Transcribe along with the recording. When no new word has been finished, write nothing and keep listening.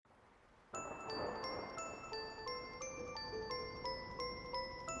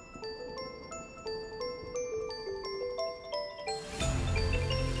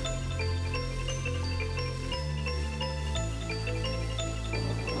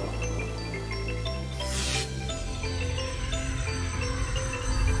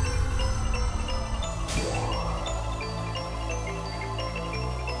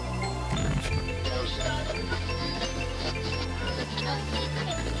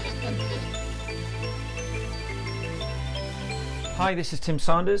Hi, this is Tim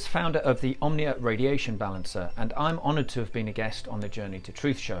Sanders, founder of the Omnia Radiation Balancer, and I'm honoured to have been a guest on the Journey to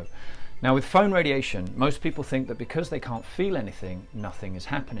Truth show. Now, with phone radiation, most people think that because they can't feel anything, nothing is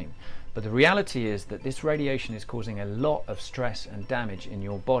happening. But the reality is that this radiation is causing a lot of stress and damage in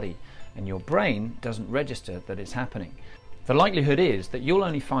your body, and your brain doesn't register that it's happening. The likelihood is that you'll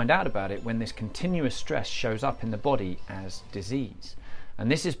only find out about it when this continuous stress shows up in the body as disease. And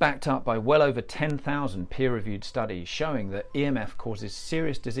this is backed up by well over 10,000 peer-reviewed studies showing that EMF causes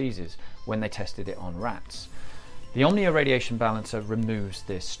serious diseases when they tested it on rats. The Omnia Radiation Balancer removes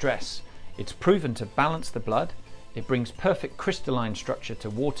this stress. It's proven to balance the blood, it brings perfect crystalline structure to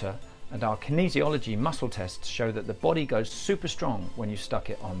water, and our kinesiology muscle tests show that the body goes super strong when you stuck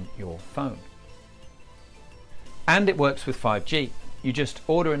it on your phone. And it works with 5G. You just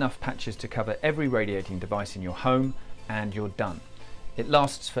order enough patches to cover every radiating device in your home and you're done. It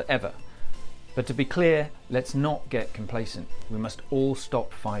lasts forever. But to be clear, let's not get complacent. We must all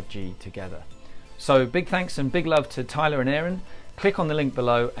stop 5G together. So big thanks and big love to Tyler and Aaron. Click on the link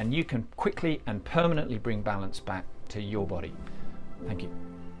below and you can quickly and permanently bring balance back to your body. Thank you.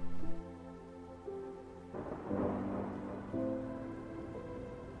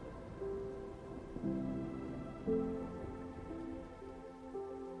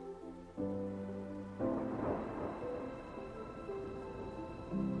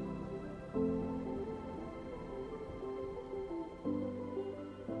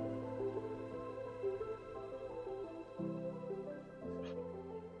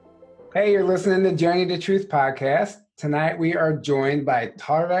 Hey, you're listening to Journey to Truth podcast. Tonight we are joined by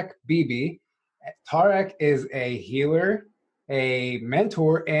Tarek Bibi. Tarek is a healer, a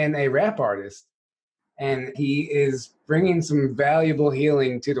mentor, and a rap artist. And he is bringing some valuable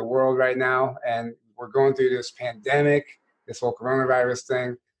healing to the world right now. And we're going through this pandemic, this whole coronavirus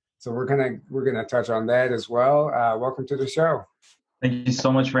thing. So we're gonna touch on that as well. Welcome to the show. Thank you so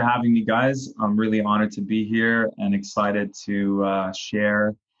much for having me, guys. I'm really honored to be here and excited to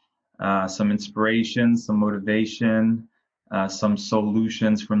share some inspiration, some motivation, some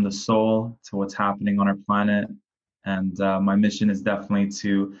solutions from the soul to what's happening on our planet. And my mission is definitely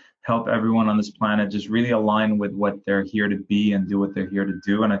to help everyone on this planet just really align with what they're here to be and do what they're here to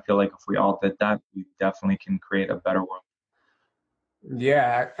do. And I feel like if we all did that, we definitely can create a better world.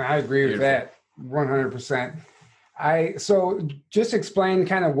 Yeah, I agree with that 100%. So just explain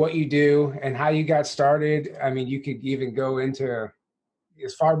kind of what you do and how you got started. I mean, you could even go into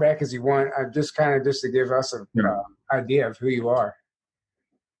as far back as you want. Just to give us an idea of who you are.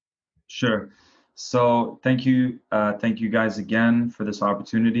 Sure. So thank you guys again for this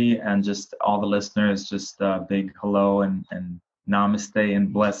opportunity, and just all the listeners, just a big hello and namaste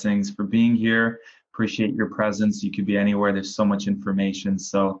and blessings for being here. Appreciate your presence. You could be anywhere. There's so much information.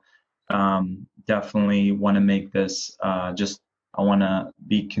 So definitely want to make this I want to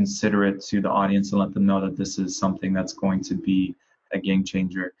be considerate to the audience and let them know that this is something that's going to be a game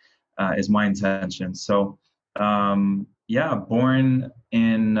changer, is my intention. So, born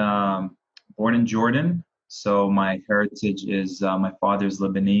in Jordan. So my heritage is my father's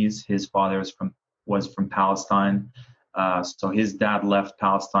Lebanese. His father was from Palestine. So his dad left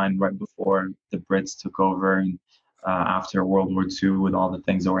Palestine right before the Brits took over, and after World War II, with all the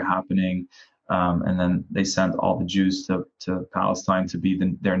things that were happening, and then they sent all the Jews to Palestine to be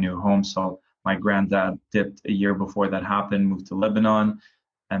their new home. So my granddad dipped a year before that happened, moved to Lebanon.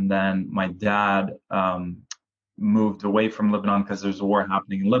 And then my dad moved away from Lebanon because there's a war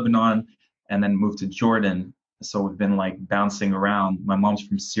happening in Lebanon, and then moved to Jordan. So we've been like bouncing around. My mom's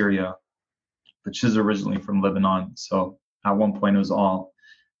from Syria, but she's originally from Lebanon. So at one point it was all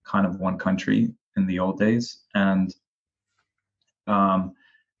kind of one country in the old days. And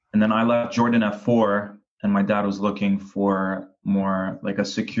then I left Jordan at 4. And my dad was looking for more like a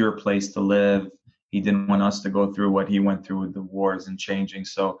secure place to live. He didn't want us to go through what he went through with the wars and changing.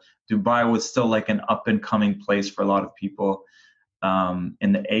 So Dubai was still like an up and coming place for a lot of people.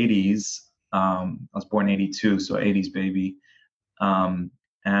 In the 80s, I was born in 82, so 80s baby.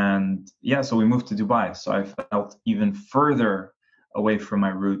 So we moved to Dubai. So I felt even further away from my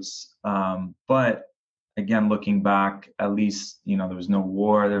roots. But again, looking back, at least, there was no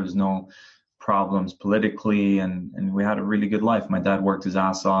war, there was no problems politically, and we had a really good life. My dad worked his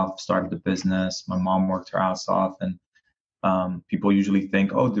ass off, started a business. My mom worked her ass off, and people usually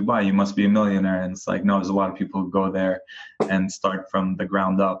think, oh, Dubai, you must be a millionaire. And it's like, no, there's a lot of people who go there and start from the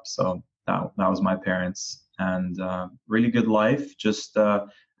ground up. So that was my parents, and really good life, just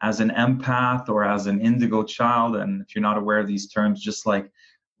as an empath or as an indigo child. And if you're not aware of these terms, just like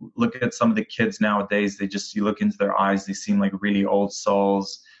look at some of the kids nowadays, you look into their eyes, they seem like really old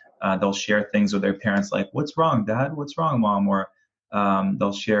souls. They'll share things with their parents like, what's wrong, Dad? What's wrong, Mom? Or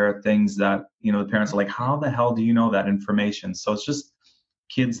They'll share things that, the parents are like, how the hell do you know that information? So it's just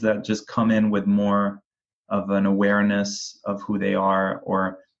kids that just come in with more of an awareness of who they are,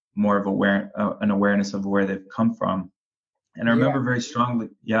 or more of an awareness of where they've come from. And I remember very strongly,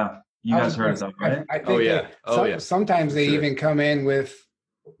 you guys heard of that, right? I think sometimes they even come in with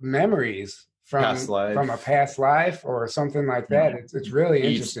memories from a past life or something like that. It's really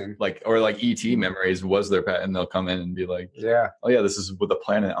interesting. Like ET memories was their pet, and they'll come in and be like, oh yeah, this is what the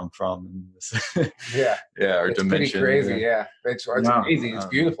planet I'm from. And this, or it's dimension. Pretty crazy, It's amazing. It's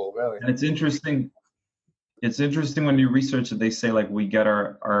beautiful, really. And it's interesting. It's interesting when you research it, they say like we get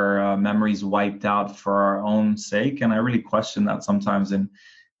our memories wiped out for our own sake. And I really question that sometimes in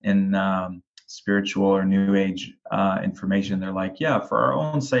spiritual or new age information. They're like, for our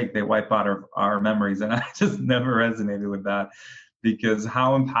own sake, they wipe out our memories. And I just never resonated with that, because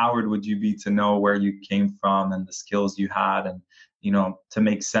how empowered would you be to know where you came from and the skills you had, and, to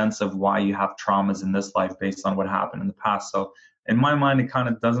make sense of why you have traumas in this life based on what happened in the past. So in my mind, it kind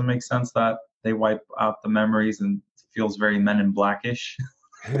of doesn't make sense that they wipe out the memories, and it feels very Men in Blackish.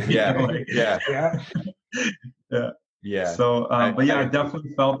 Yeah. So, but I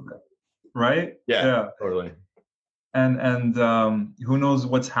definitely felt that, right? Yeah, totally. And who knows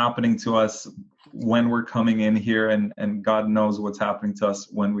what's happening to us when we're coming in here, and God knows what's happening to us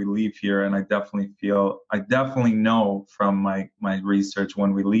when we leave here. And I definitely know from my research,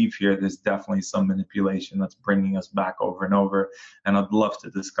 when we leave here, there's definitely some manipulation that's bringing us back over and over. And I'd love to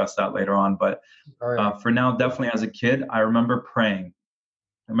discuss that later on. But for now, definitely as a kid, I remember praying.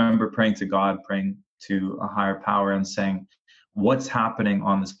 I remember praying to God, praying to a higher power, and saying, what's happening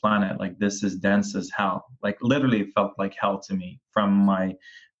on this planet? Like, this is dense as hell. Like, literally it felt like hell to me from my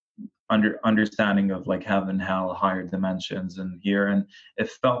understanding of like heaven, hell, higher dimensions, and here. And it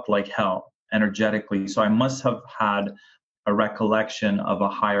felt like hell energetically. So I must have had a recollection of a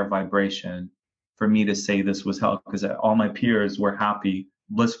higher vibration for me to say this was hell, because all my peers were happy,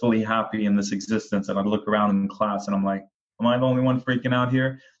 blissfully happy in this existence. And I'd look around in class and I'm like, am I the only one freaking out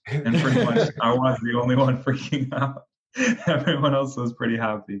here? And pretty much I was the only one freaking out. Everyone else was pretty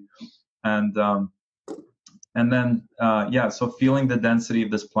happy. And then, so feeling the density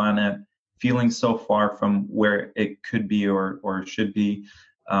of this planet, feeling so far from where it could be or should be,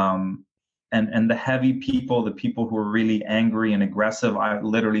 and the heavy people, the people who were really angry and aggressive, I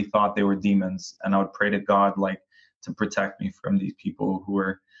literally thought they were demons. And I would pray to God, like, to protect me from these people who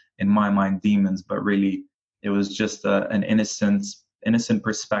were, in my mind, demons. But really, it was just an innocent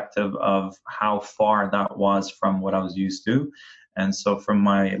perspective of how far that was from what I was used to. And so from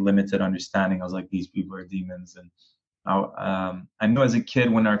my limited understanding, I was like, these people are demons. And I know as a kid,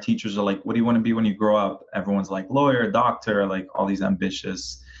 when our teachers are like, what do you want to be when you grow up? Everyone's like lawyer, doctor, like all these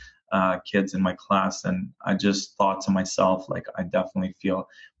ambitious kids in my class. And I just thought to myself, like, I definitely feel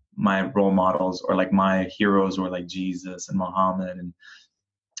my role models or like my heroes were like Jesus and Muhammad, and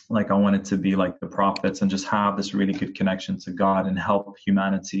like I wanted to be like the prophets and just have this really good connection to God and help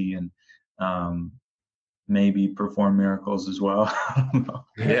humanity, and maybe perform miracles as well. I don't know.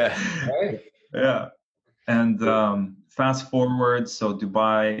 Yeah. And fast forward, so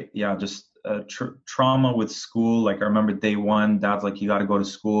Dubai, just trauma with school. Like I remember day one, Dad's like, you got to go to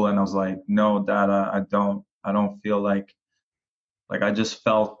school, and I was like, no, Dad, I don't feel like I just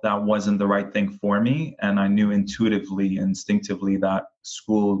felt that wasn't the right thing for me. And I knew intuitively, instinctively, that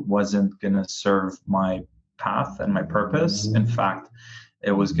school wasn't going to serve my path and my purpose. In fact,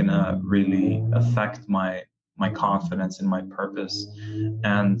 it was going to really affect my confidence in my purpose.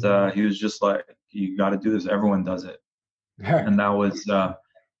 And he was just like, you got to do this. Everyone does it. And that was,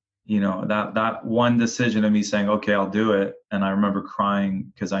 that one decision of me saying, okay, I'll do it. And I remember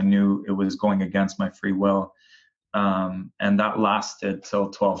crying because I knew it was going against my free will. And that lasted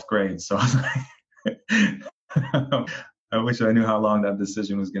till 12th grade. So I was like, I wish I knew how long that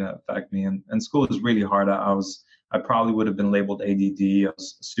decision was going to affect me. And school was really hard. I probably would have been labeled ADD. I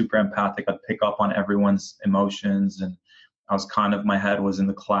was super empathic. I'd pick up on everyone's emotions, and I was my head was in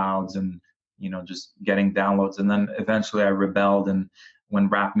the clouds, and, just getting downloads. And then eventually I rebelled. And when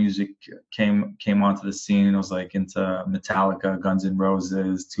rap music came onto the scene, I was like into Metallica, Guns N'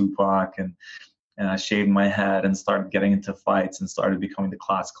 Roses, Tupac, and I shaved my head and started getting into fights and started becoming the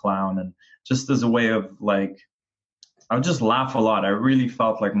class clown. And just as a way of like, I would just laugh a lot. I really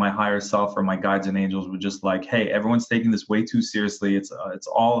felt like my higher self or my guides and angels were just like, hey, everyone's taking this way too seriously. It's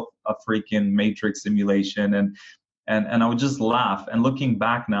all a freaking Matrix simulation. And I would just laugh. And looking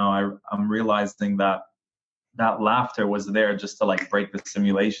back now, I'm realizing that laughter was there just to like break the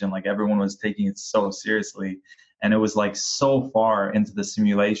simulation. Like everyone was taking it so seriously. And it was like so far into the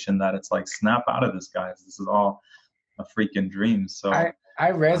simulation that it's like, snap out of this, guys. This is all a freaking dream. So I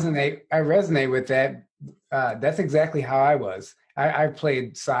resonate with that. That's exactly how I was. I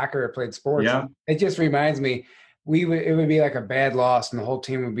played soccer, I played sports. Yeah. It just reminds me, it would be like a bad loss and the whole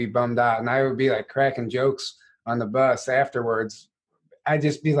team would be bummed out. And I would be like cracking jokes on the bus afterwards. I'd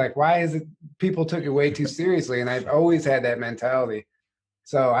just be like, why is it people took it way too seriously? And I've always had that mentality.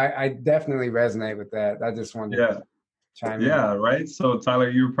 So I definitely resonate with that. I just wanted to chime in. Yeah, right. So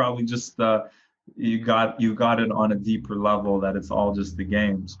Tyler, you were probably just you got it on a deeper level that it's all just a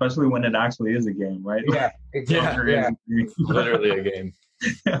game, especially when it actually is a game, right? Yeah, exactly. Yeah. Literally a game.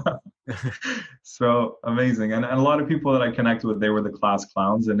 Yeah. So amazing. And a lot of people that I connect with, they were the class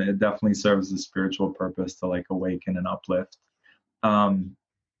clowns, and it definitely serves a spiritual purpose to like awaken and uplift.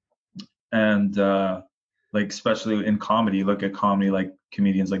 Like especially in comedy, look at comedy, like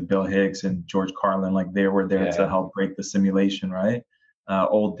comedians like Bill Hicks and George Carlin, like they were there to help break the simulation, right?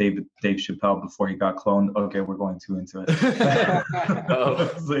 Old Dave Chappelle before he got cloned. Okay, we're going too into it.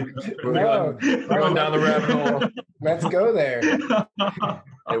 We're going down the rabbit hole. Let's go there.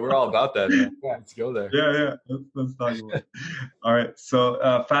 Hey, we're all about that, man. Yeah, let's go there. Yeah. Let's talk about it. All right.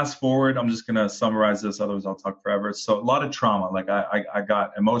 So fast forward. I'm just gonna summarize this, otherwise I'll talk forever. So a lot of trauma. Like I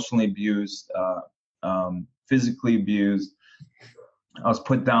got emotionally abused, physically abused. I was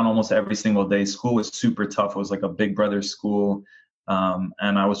put down almost every single day. School was super tough. It was like a big brother school.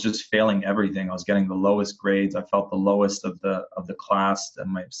 And I was just failing everything. I was getting the lowest grades. I felt the lowest of the class,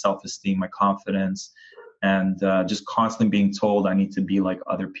 and my self-esteem, my confidence, and just constantly being told I need to be like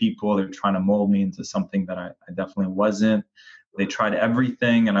other people. They're trying to mold me into something that I definitely wasn't. They tried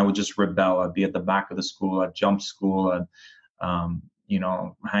everything, and I would just rebel. I'd be at the back of the school. I'd jump school. I'd,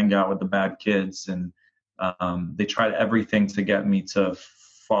 hang out with the bad kids. And they tried everything to get me to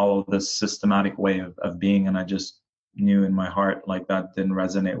follow this systematic way of being. And I just knew in my heart like that didn't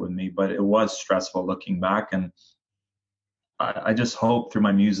resonate with me, but it was stressful looking back. And I just hope through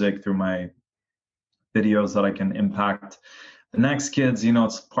my music, through my videos, that I can impact the next kids.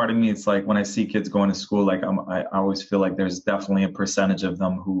 It's part of me. It's like when I see kids going to school, like I always feel like there's definitely a percentage of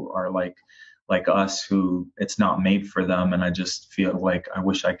them who are like us, who it's not made for them. And I just feel like I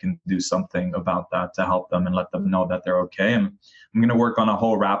wish I can do something about that to help them and let them know that they're okay. And I'm going to work on a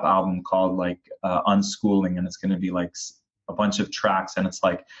whole rap album called Unschooling. And it's going to be like a bunch of tracks. And it's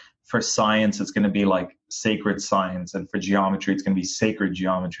like for science, it's going to be like sacred science. And for geometry, it's going to be sacred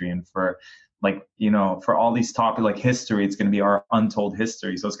geometry. And for for all these topics like history, it's going to be our untold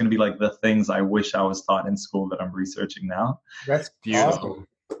history. So it's going to be like the things I wish I was taught in school that I'm researching now. That's beautiful. Awesome.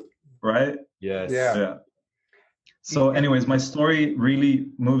 Right? Yes. Yeah. So anyways, my story really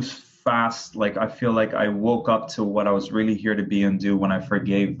moves fast. Like I feel like I woke up to what I was really here to be and do when I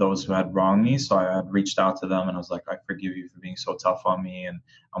forgave those who had wronged me. So I had reached out to them and I was like, I forgive you for being so tough on me, and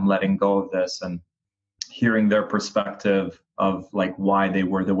I'm letting go of this. And hearing their perspective of like why they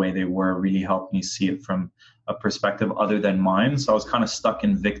were the way they were really helped me see it from a perspective other than mine. So I was kind of stuck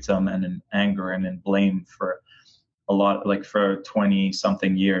in victim and in anger and in blame for a lot, like for 20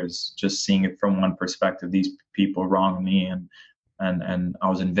 something years, just seeing it from one perspective. These people wronged me and I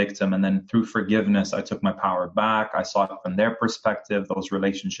was in victim. And then through forgiveness, I took my power back. I saw it from their perspective. Those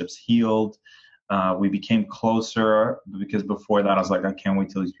relationships healed. We became closer, because before that I was like, I can't wait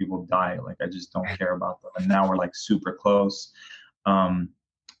till these people die. Like I just don't care about them. And now we're like super close.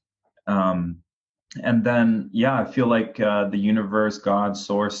 And then, I feel like the universe, God,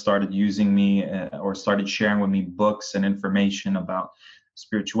 source started using me or started sharing with me books and information about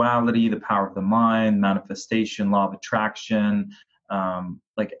spirituality, the power of the mind, manifestation, law of attraction,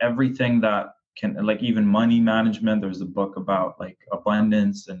 like everything that can, like even money management. There's a book about like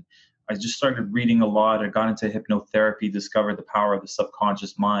abundance, and I just started reading a lot. I got into hypnotherapy, discovered the power of the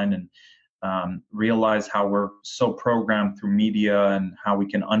subconscious mind, and realize how we're so programmed through media and how we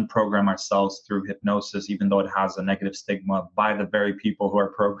can unprogram ourselves through hypnosis, even though it has a negative stigma by the very people who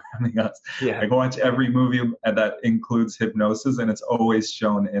are programming us. I watch every movie that includes hypnosis, and it's always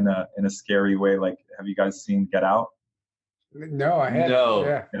shown in a scary way. Like, have you guys seen Get Out? No, I haven't.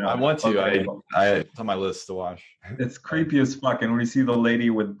 No, I want to. Okay. It's on my list to watch. It's creepy as fuck. And we see the lady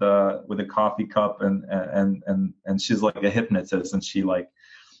with a coffee cup and she's like a hypnotist, and she like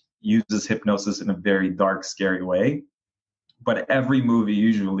uses hypnosis in a very dark, scary way. But every movie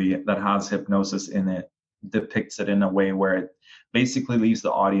usually that has hypnosis in it depicts it in a way where it basically leaves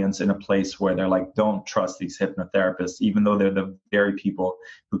the audience in a place where they're like, don't trust these hypnotherapists, even though they're the very people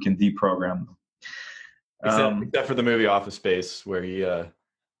who can deprogram them. Except for the movie Office Space, where have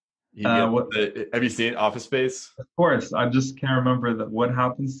you seen Office Space? Of course. I just can't remember what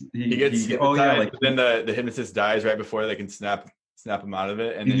happens. He gets hypnotized, but then the hypnotist dies right before they can snap snap them out of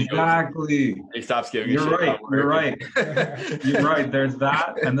it, and then exactly he stops giving you're a shit. You're right. You're right. There's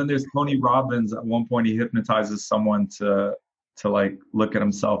that, and then there's Tony Robbins. At one point, he hypnotizes someone to like look at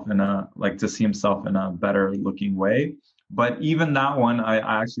himself to see himself in a better looking way. But even that one,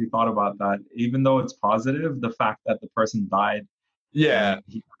 I actually thought about that. Even though it's positive, the fact that the person died,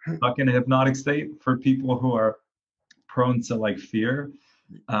 he's stuck in a hypnotic state, for people who are prone to like fear.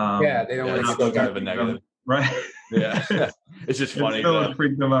 They don't want to still kind of a negative. Right. Yeah. It's just funny. It still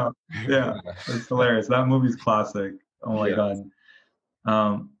freaked them out. Yeah. It's hilarious. That movie's classic. Oh my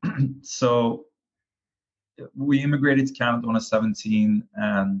God. So we immigrated to Canada when I was 17,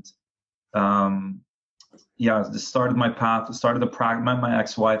 and just started my path. Met my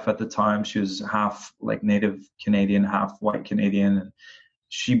ex-wife at the time. She was half like Native Canadian, half white Canadian, and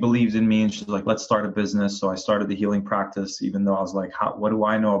she believed in me, and she's like, let's start a business. So I started the healing practice, even though I was like, what do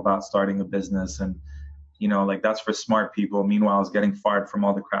I know about starting a business? And, like that's for smart people. Meanwhile, I was getting fired from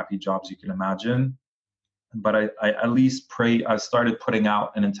all the crappy jobs you can imagine. But I at least I started putting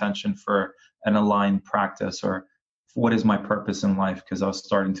out an intention for an aligned practice, or what is my purpose in life? Because I was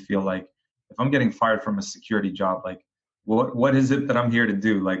starting to feel like, if I'm getting fired from a security job, like what is it that I'm here to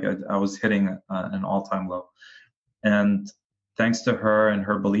do? Like I was hitting an all-time low. And thanks to her and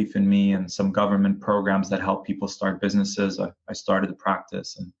her belief in me and some government programs that help people start businesses, I started the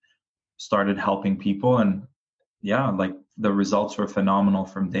practice and started helping people. And like the results were phenomenal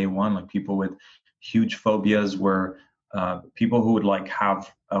from day one. Like people with huge phobias were people who would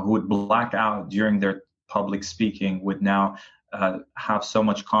who would black out during their public speaking would now have so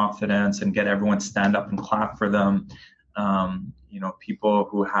much confidence and get everyone stand up and clap for them. People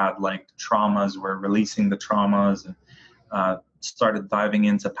who had like traumas were releasing the traumas and started diving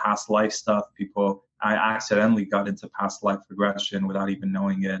into past life stuff. I accidentally got into past life regression without even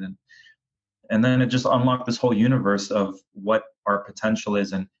knowing it. And then it just unlocked this whole universe of what our potential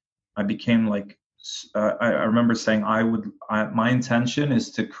is. And I became like, I remember saying my intention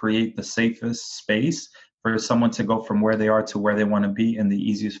is to create the safest space for someone to go from where they are to where they want to be in the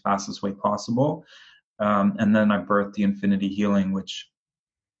easiest, fastest way possible. And then I birthed the Infinity Healing, which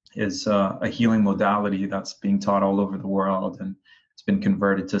is a healing modality that's being taught all over the world. And it's been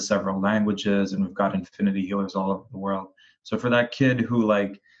converted to several languages, and we've got Infinity Healers all over the world. So for that kid who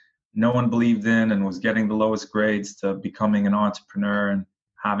like no one believed in and was getting the lowest grades, to becoming an entrepreneur and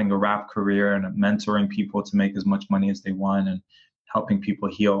having a rap career and mentoring people to make as much money as they want and helping people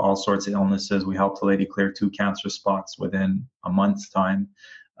heal all sorts of illnesses. We helped a lady clear 2 cancer spots within a month's time.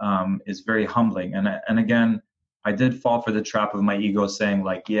 Is very humbling. And again, I did fall for the trap of my ego saying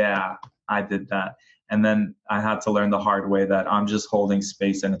like, yeah, I did that. And then I had to learn the hard way that I'm just holding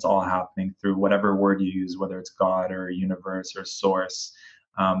space and it's all happening through whatever word you use, whether it's God or universe or source.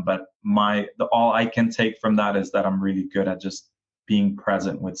 But all I can take from that is that I'm really good at just being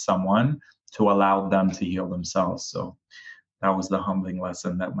present with someone to allow them to heal themselves. So that was the humbling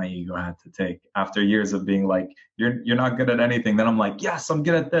lesson that my ego had to take after years of being like, you're not good at anything. Then I'm like, yes, I'm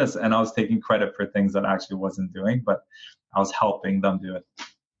good at this. And I was taking credit for things that I actually wasn't doing, but I was helping them do it.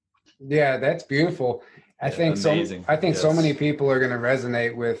 Yeah, that's beautiful. I think so many people are going to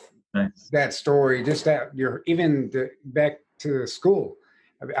resonate with that story. Just that you're even back to school.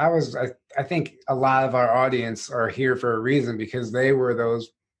 I think a lot of our audience are here for a reason, because they were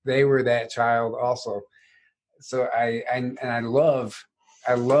that child also. So I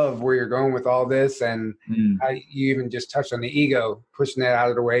love where you're going with all this, and you even just touched on the ego, pushing that out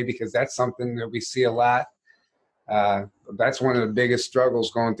of the way, because that's something that we see a lot. That's one of the biggest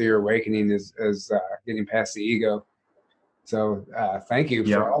struggles going through your awakening is getting past the ego. So thank you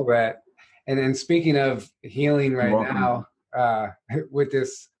for all that. And then speaking of healing now, with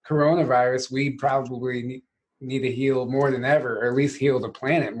this coronavirus, we probably need to heal more than ever, or at least heal the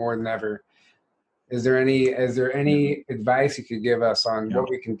planet more than ever. Is there any advice you could give us on what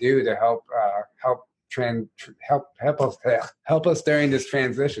we can do to help us during this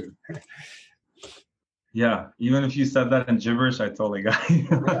transition? Yeah, even if you said that in gibberish, I totally got you.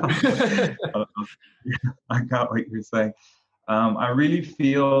 I got what you're saying. I really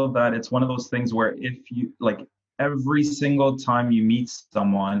feel that it's one of those things where if you like every single time you meet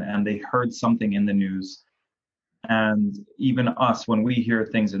someone and they heard something in the news, and even us, when we hear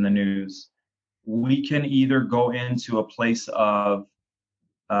things in the news, we can either go into a place of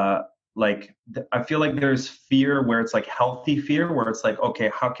I feel like there's fear where it's like healthy fear, where it's like, okay,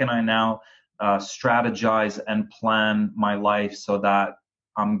 how can I now strategize and plan my life so that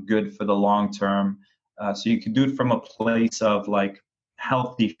I'm good for the long term? So you can do it from a place of like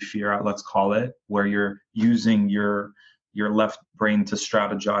healthy fear, let's call it, where you're using your left brain to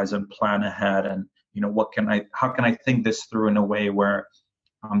strategize and plan ahead how can I think this through in a way where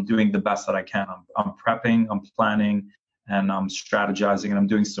I'm doing the best that I can. I'm prepping, I'm planning, and I'm strategizing, and I'm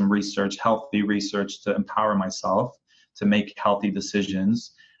doing some research, healthy research, to empower myself to make healthy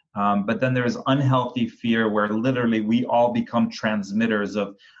decisions. But then there's unhealthy fear where literally we all become transmitters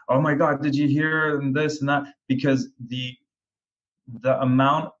of, oh my God, did you hear this and that? Because the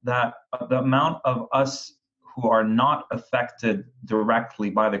amount of us who are not affected directly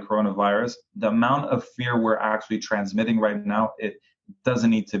by the coronavirus, the amount of fear we're actually transmitting right now, it doesn't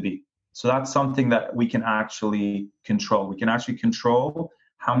need to be. So that's something that we can actually control. We can actually control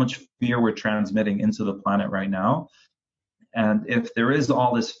how much fear we're transmitting into the planet right now. And if there is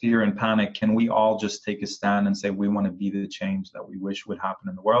all this fear and panic, can we all just take a stand and say we want to be the change that we wish would happen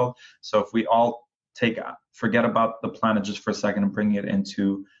in the world? So if we all forget about the planet just for a second and bring it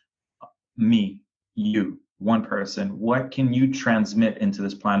into me, you, one person, what can you transmit into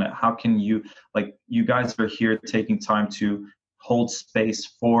this planet? How can you, like, you guys are here taking time to hold space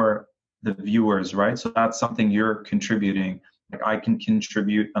for the viewers, right? So that's something you're contributing. Like, I can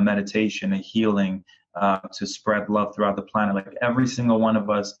contribute a meditation, a healing, to spread love throughout the planet. Like, every single one of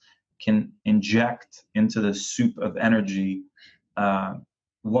us can inject into the soup of energy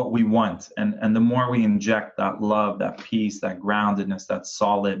what we want. And the more we inject that love, that peace, that groundedness, that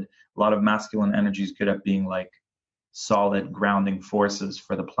solid, a lot of masculine energy is good at being like solid grounding forces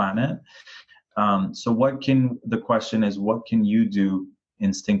for the planet. So the question is, what can you do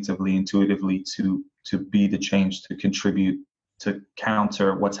instinctively, intuitively to be the change, to contribute, to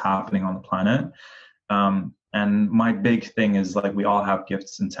counter what's happening on the planet? And my big thing is, like, we all have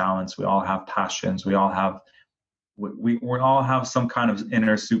gifts and talents. We all have passions. We all have some kind of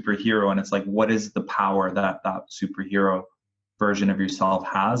inner superhero. And it's like, what is the power that superhero version of yourself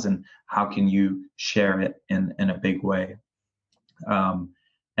has, and how can you share it in a big way?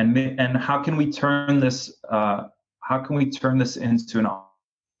 And how can we turn this into an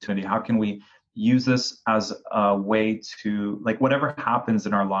opportunity? How can we use this as a way to, like, whatever happens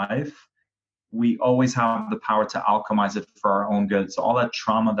in our life, we always have the power to alchemize it for our own good. So all that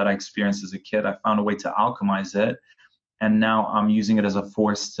trauma that I experienced as a kid, I found a way to alchemize it. And now I'm using it as a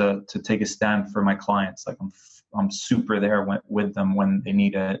force to take a stand for my clients. Like, I'm super there with them when they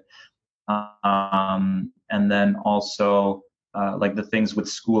need it. And then also, like, the things with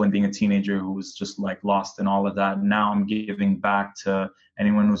school and being a teenager who was just like lost in all of that. Now I'm giving back to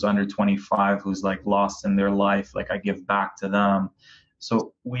anyone who's under 25 who's like lost in their life. Like, I give back to them.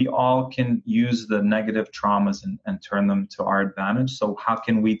 So we all can use the negative traumas and turn them to our advantage. So how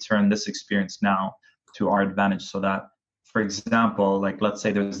can we turn this experience now to our advantage, so that, for example, like, let's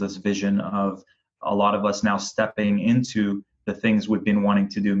say there's this vision of a lot of us now stepping into the things we've been wanting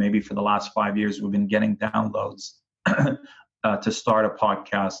to do. Maybe for the last 5 years, we've been getting downloads to start a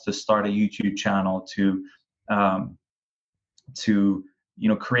podcast, to start a YouTube channel, to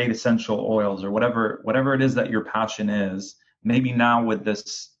create essential oils, or whatever it is that your passion is. Maybe now with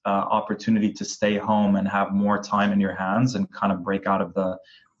this opportunity to stay home and have more time in your hands and kind of break out of the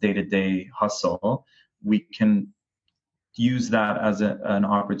day-to-day hustle, we can use that as an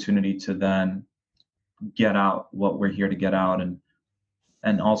opportunity to then get out what we're here to get out.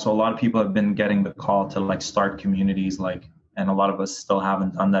 And also, a lot of people have been getting the call to, like, start communities, like, and a lot of us still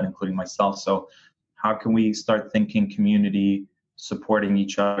haven't done that, including myself. So how can we start thinking community, supporting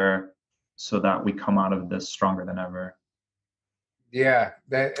each other, so that we come out of this stronger than ever? Yeah.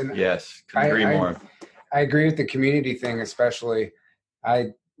 Yes. Couldn't agree more. I agree with the community thing, especially.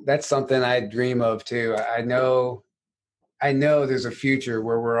 That's something I dream of too. I know there's a future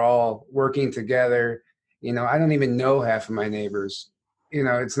where we're all working together. I don't even know half of my neighbors.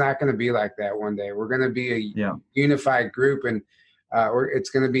 It's not going to be like that one day. We're going to be a unified group, and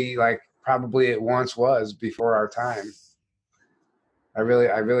it's going to be like probably it once was before our time. I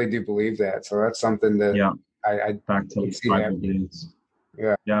really do believe that. So that's something that I back to the cyber days.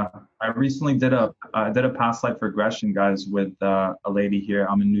 Yeah. I recently did a past life regression, guys, with a lady here.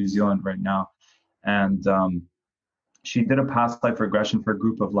 I'm in New Zealand right now, and she did a past life regression for a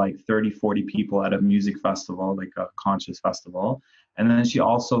group of like 30, 40 people at a music festival, like a conscious festival. And then she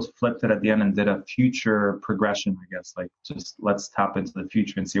also flipped it at the end and did a future progression, I guess, like, just let's tap into the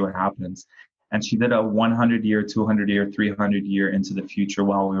future and see what happens. And she did a 100-year, 200-year, 300-year into the future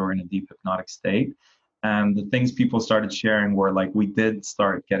while we were in a deep hypnotic state. And the things people started sharing were, like, we did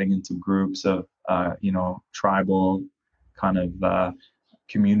start getting into groups of, tribal kind of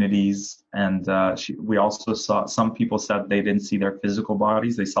communities. And we also saw, some people said they didn't see their physical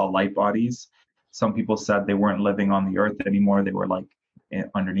bodies. They saw light bodies. Some people said they weren't living on the earth anymore. They were like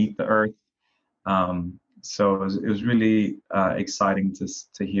underneath the earth. So it was really exciting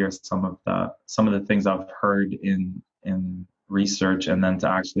to hear some of the things I've heard in research, and then to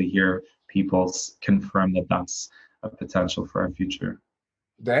actually hear people confirm that that's a potential for our future.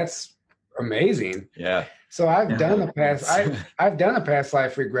 That's amazing. Yeah. So I've done a past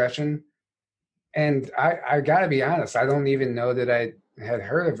life regression, and I got to be honest, I don't even know that I had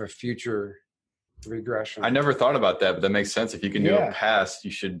heard of a future regression. I never thought about that, but that makes sense. If you can do a past,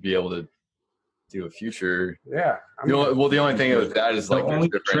 you should be able to do a future. Yeah. The only thing with that is like there's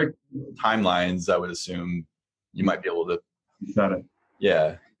different timelines. I would assume you might be able to. Got it.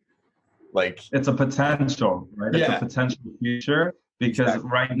 Yeah. Like it's a potential, right? Yeah. It's a potential future, because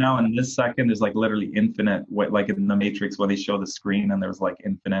right now in this second is like literally infinite. Like in the Matrix, when they show the screen and there's like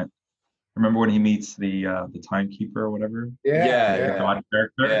infinite. Remember when he meets the timekeeper or whatever? Yeah. God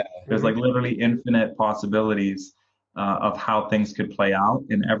character. Yeah. There's like literally infinite possibilities of how things could play out.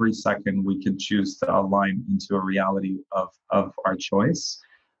 In every second, we could choose to align into a reality of our choice.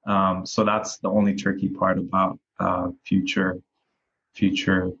 So that's the only tricky part about future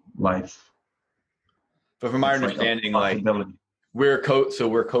life. But from my understanding, like we're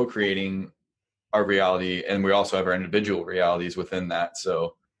co-creating our reality, and we also have our individual realities within that.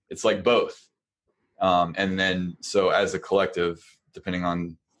 So it's like both. And then, so as a collective, depending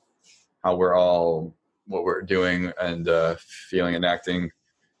on how we're all, what we're doing and feeling and acting,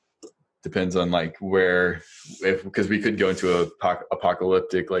 depends on like because we could go into a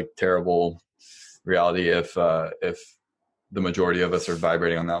apocalyptic, like terrible reality if the majority of us are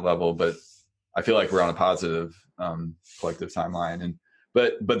vibrating on that level. But I feel like we're on a positive collective timeline, and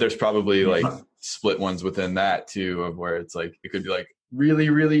but there's probably like split ones within that too, of where it's like it could be like really,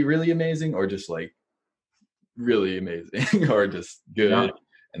 really, really amazing, or just like really amazing, or just good,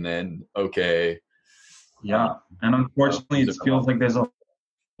 and then okay. Yeah, and unfortunately, it feels like there's a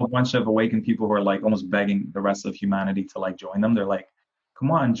bunch of awakened people who are like almost begging the rest of humanity to like join them. They're like, "Come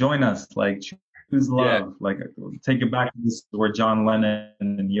on, join us! Like, choose love! Like, take it back to this where John Lennon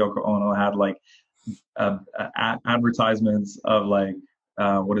and Yoko Ono had like advertisements of like,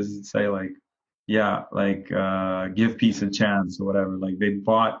 what does it say? Like, give peace a chance or whatever. Like, they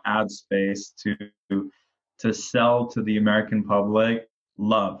bought ad space to sell to the American public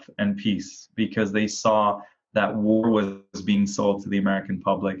love and peace, because they saw that war was being sold to the American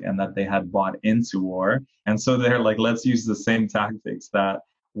public and that they had bought into war. And so they're like, let's use the same tactics that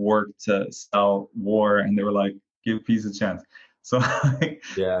worked to sell war. And they were like, give peace a chance. So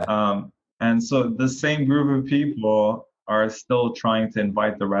and so the same group of people are still trying to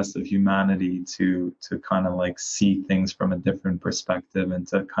invite the rest of humanity to kind of like see things from a different perspective and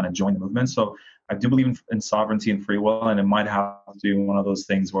to kind of join the movement. So I do believe in sovereignty and free will, and it might have to be one of those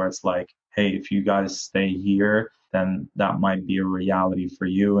things where it's like, hey, if you guys stay here, then that might be a reality for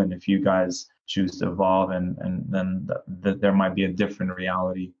you. And if you guys choose to evolve, and then there might be a different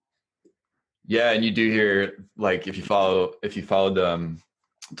reality. Yeah, and you do hear, like, if you followed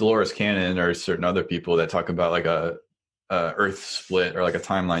Dolores Cannon or certain other people that talk about like a Earth split or like a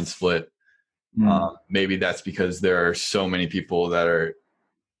timeline split, maybe that's because there are so many people that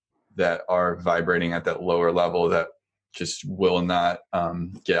are vibrating at that lower level that just will not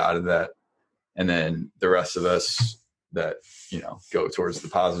get out of that, and then the rest of us that go towards the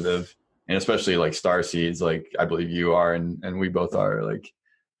positive, and especially like star seeds, like I believe you are, and we both are. Like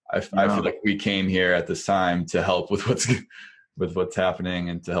I feel like we came here at this time to help with what's happening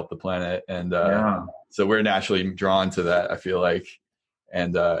and to help the planet, and so we're naturally drawn to that, I feel like,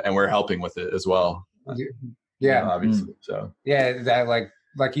 and we're helping with it as well. Obviously. So that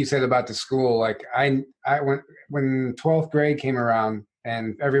like you said about the school, like I when 12th grade came around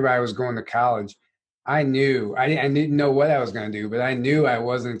and everybody was going to college, I knew I didn't know what I was going to do, but I knew I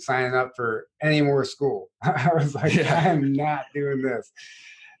wasn't signing up for any more school. I was like, I am not doing this.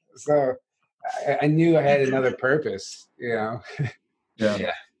 So I knew I had another purpose, And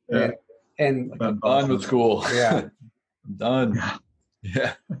I'm done with school. I'm done.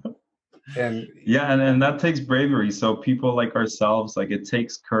 And that takes bravery. So people like ourselves, like, it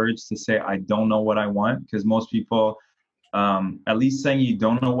takes courage to say, I don't know what I want, because most people, at least saying you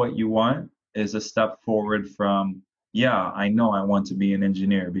don't know what you want is a step forward from, I know I want to be an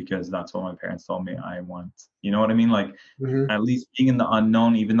engineer because that's what my parents told me I want. You know what I mean? Like, at least being in the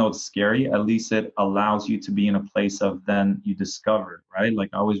unknown, even though it's scary, at least it allows you to be in a place of then you discover, right? Like,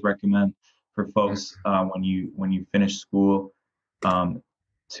 I always recommend for folks when you finish school,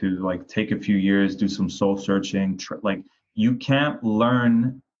 to like take a few years, do some soul searching. Like, you can't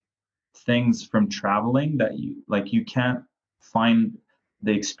learn things from traveling that you can't find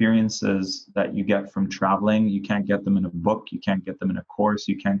the experiences that you get from traveling, you can't get them in a book, you can't get them in a course,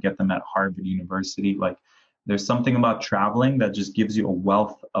 you can't get them at Harvard University. Like, there's something about traveling that just gives you a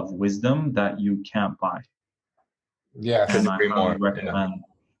wealth of wisdom that you can't buy. Yeah, and I highly recommend.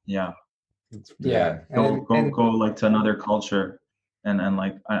 Yeah. Go like to another culture. And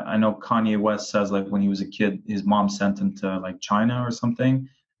like I know Kanye West says, like, when he was a kid, his mom sent him to like China or something,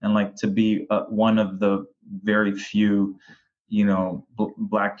 and like to be one of the very few, you know,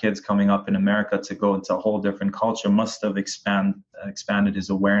 black kids coming up in America to go into a whole different culture must have expanded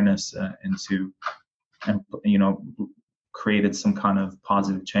his awareness into, and you know, created some kind of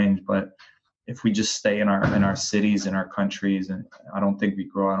positive change. But if we just stay in our cities, in our countries, and I don't think we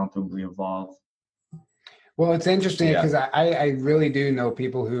grow. I don't think we evolve. Well, it's interesting because I really do know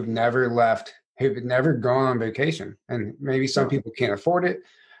people who've never left, who've never gone on vacation, and maybe some people can't afford it,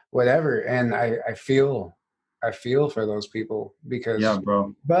 whatever. And I feel for those people because,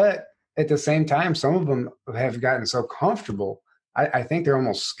 but at the same time, some of them have gotten so comfortable. I think they're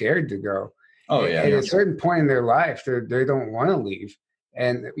almost scared to go. Oh yeah. At a certain point in their life, they don't want to leave.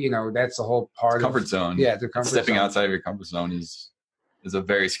 And, you know, that's the whole part of comfort zone. Yeah. The comfort Stepping zone. outside of your comfort zone is a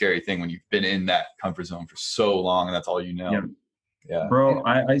very scary thing when you've been in that comfort zone for so long and that's all you know. Yeah. Bro,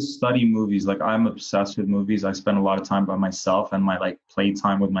 I study movies. Like, I'm obsessed with movies. I spend a lot of time by myself, and my like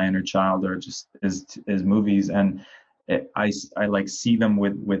playtime with my inner child are just is movies. And I like see them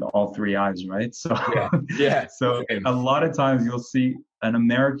with all three eyes, right? So so a lot of times you'll see an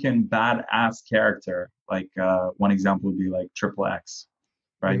American badass character. Like one example would be like Triple X,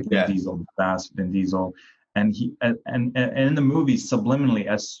 right? Vin Diesel. And he and in the movie, subliminally,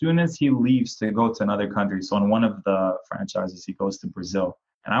 as soon as he leaves to go to another country, so in one of the franchises, he goes to Brazil.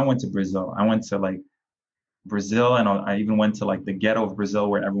 And I went to Brazil. I went to like Brazil, and I even went to like the ghetto of Brazil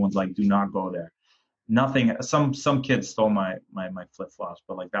where everyone's like, do not go there. Nothing. Some kids stole my flip flops,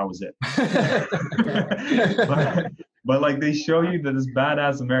 but like that was it. but like they show you that this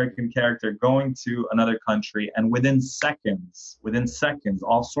badass American character going to another country, and within seconds,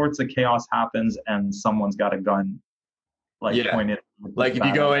 all sorts of chaos happens, and someone's got a gun, like pointed. Like if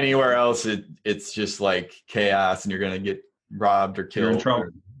you go anywhere else, it's just like chaos, and you're gonna get robbed or killed. You're in trouble.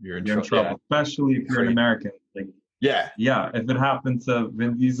 You're in trouble, especially if you're an American. Like. Yeah. If it happened to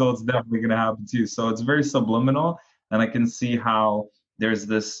Vin Diesel, it's definitely going to happen too. So it's very subliminal, and I can see how there's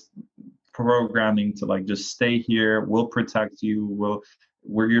this programming to like just stay here. We'll protect you.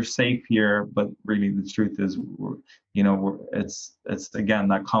 You're safe here. But really, the truth is, it's again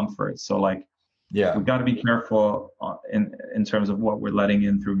that comfort. So like, we've got to be careful in terms of what we're letting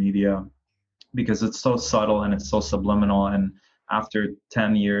in through media, because it's so subtle and it's so subliminal. And after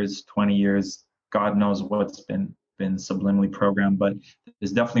 10 years, 20 years, God knows what's been subliminally programmed, but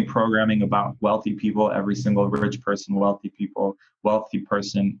there's definitely programming about wealthy people. Every single rich person, wealthy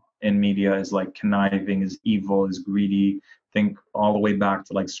person in media is like conniving, is evil, is greedy. Think all the way back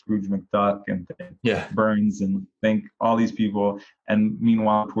to like Scrooge McDuck and Burns, and think all these people. And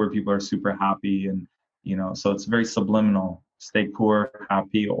meanwhile, poor people are super happy, and so it's very subliminal. Stay poor,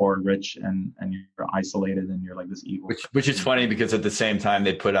 happy, or rich, and you're isolated, and you're like this evil. Which is funny because at the same time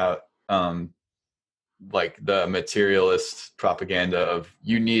they put out like the materialist propaganda of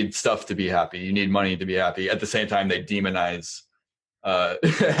you need stuff to be happy, you need money to be happy. At the same time, they demonize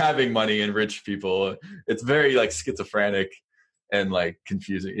having money and rich people. It's very like schizophrenic and like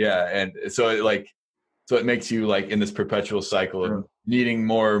confusing. Yeah, and so it makes you like in this perpetual cycle of needing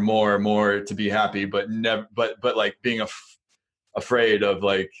more to be happy, but never, but like being afraid of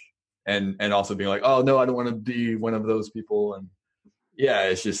like, and also being like, oh no, I don't want to be one of those people. And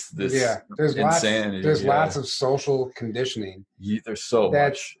it's just this insanity. There's lots of social conditioning. There's so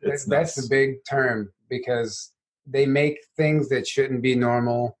much. That's the big term, because they make things that shouldn't be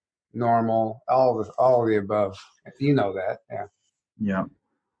normal, all of the above. You know that, Yeah.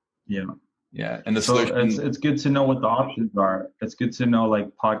 And the solution, it's good to know what the options are. It's good to know like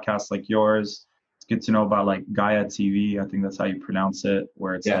podcasts like yours. It's good to know about like Gaia TV. I think that's how you pronounce it,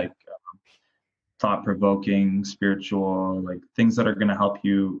 where it's like thought-provoking, spiritual, like things that are going to help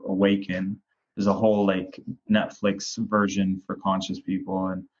you awaken. There's a whole like Netflix version for conscious people,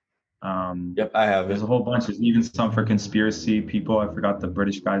 and I have. There's a whole bunch. There's even some for conspiracy people. I forgot the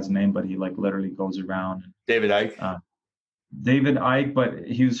British guy's name, but he like literally goes around. David Icke. David Icke, but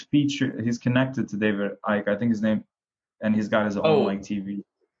he was featured. He's connected to David Icke. I think his name, and he's got his own like TV.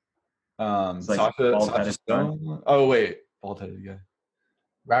 Sasha Stone. Oh wait, bald-headed guy.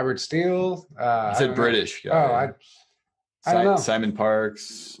 Robert Steele. He's a British guy. Oh, I don't know. Simon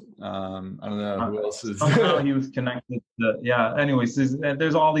Parks. I don't know who else is. Somehow he was connected to. Anyways,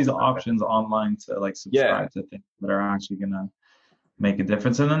 there's all these options online to like subscribe to things that are actually gonna make a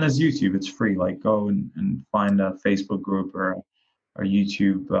difference. And then there's YouTube. It's free. Like go and find a Facebook group or a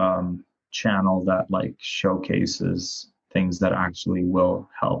YouTube channel that like showcases things that actually will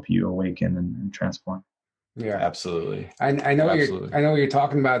help you awaken and transform. Yeah, absolutely. I know I know what you're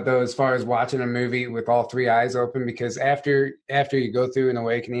talking about though, as far as watching a movie with all three eyes open, because after you go through an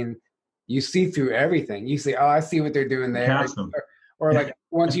awakening, you see through everything. You say, "Oh, I see what they're doing there," or like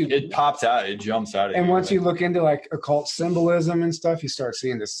once you it pops out, it jumps out. And once you look into like occult symbolism and stuff, you start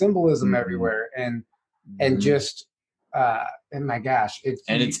seeing the symbolism everywhere, and just and my gosh, it's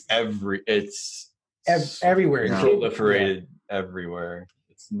everywhere. It's proliferated everywhere.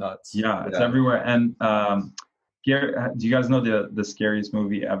 It's nuts. Yeah, it's everywhere. And do you guys know the Scariest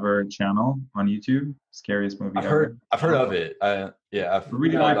Movie Ever channel on YouTube? Scariest Movie Ever. I've heard of it. I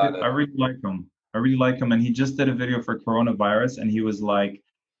really like it. I really like him. And he just did a video for coronavirus, and he was like,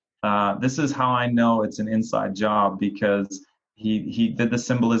 this is how I know it's an inside job, because he did the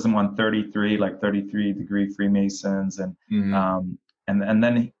symbolism on 33, like 33-degree Freemasons, and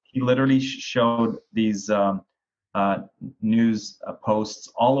then he literally showed these news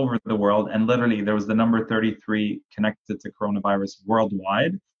posts all over the world, and literally there was the number 33 connected to coronavirus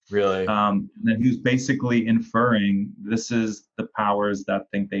worldwide. Really? And then he was basically inferring this is the powers that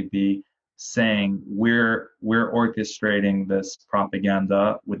think they be saying we're orchestrating this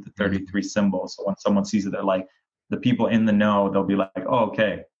propaganda with the 33 symbols. So when someone sees it, they're like, the people in the know, they'll be like, oh,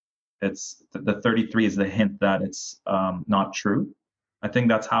 okay, it's the 33 is the hint that it's not true. I think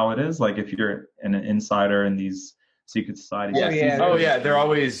that's how it is. Like if you're an insider in these secret societies.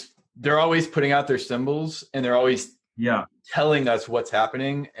 They're always putting out their symbols, and they're always telling us what's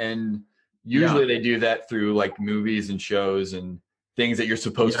happening. And usually they do that through like movies and shows and things that you're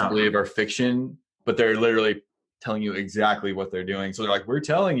supposed to believe are fiction, but they're literally telling you exactly what they're doing. So they're like, we're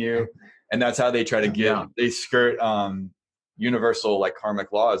telling you. And that's how they try to they skirt universal like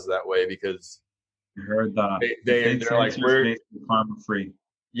karmic laws that way, because you heard that they're like, we're karma free.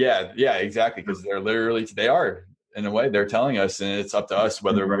 Yeah, exactly. Because they are, in a way, they're telling us, and it's up to us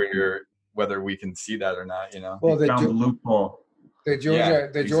whether we can see that or not, you know. Well, they found the loophole. The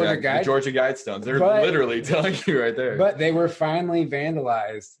Georgia Guidestones. They're literally telling you right there. But they were finally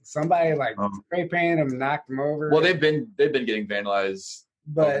vandalized. Somebody spray painted them, knocked them over. Well, they've been getting vandalized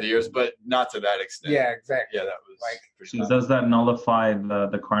over the years, but not to that extent. Yeah, exactly. Yeah, that was so does that nullify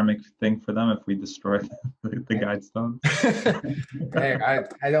the karmic thing for them if we destroy the Guidestones? Hey,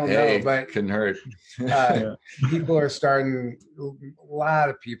 I don't know, but couldn't hurt. People are starting. A lot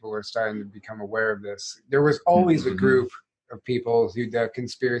of people are starting to become aware of this. There was always a group of people who the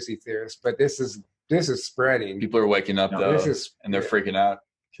conspiracy theorists, but this is spreading. People are waking up though, and they're freaking out.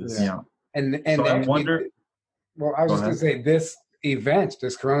 And so I wonder. Well, I was just going to say this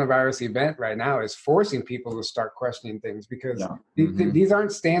coronavirus event right now is forcing people to start questioning things, because these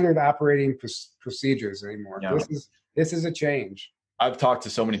aren't standard operating procedures anymore. Yeah. This is a change. I've talked to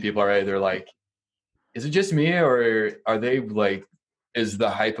so many people already. They're like, is it just me, or are they like, is the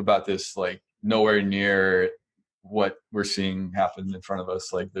hype about this like nowhere near what we're seeing happen in front of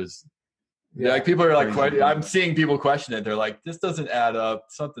us? Like there's like people are like, I'm seeing people question it. They're like, this doesn't add up.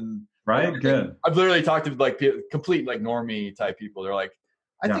 Something. Right. Good. I've literally talked to like complete like normie type people. They're like,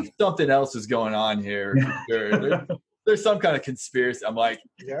 I think something else is going on here. For sure. There's some kind of conspiracy. I'm like,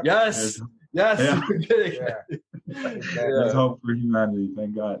 yes. There's hope for humanity.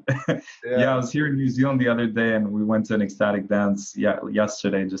 Thank God. I was here in New Zealand the other day, and we went to an ecstatic dance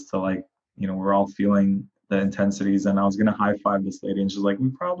yesterday, just to like, we're all feeling the intensities, and I was gonna high five this lady, and she's like, we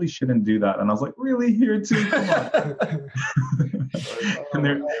probably shouldn't do that, and I was like, really, here too? Come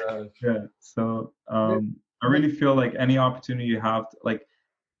on. So I really feel like any opportunity you have to, like,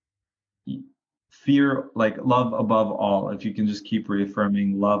 fear, like love above all. If you can just keep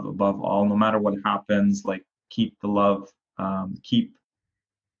reaffirming love above all, no matter what happens, like keep the love, keep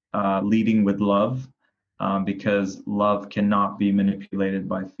leading with love, because love cannot be manipulated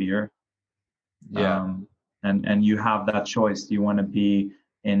by fear. And you have that choice. Do you want to be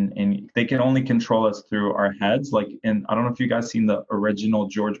in they can only control us through our heads. Like I don't know if you guys seen the original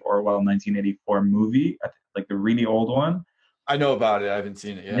George Orwell 1984 movie, like the really old one. I know about it. I haven't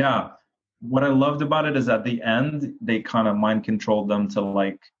seen it yet. Yeah. What I loved about it is at the end, they kind of mind controlled them to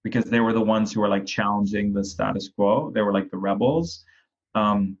like, because they were the ones who were like challenging the status quo. They were like the rebels.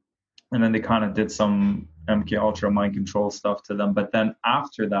 And then they kind of did some MK Ultra mind control stuff to them. But then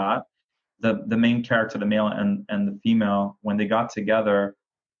after that, the main character, the male and the female, when they got together,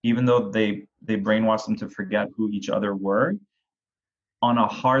 even though they brainwashed them to forget who each other were, on a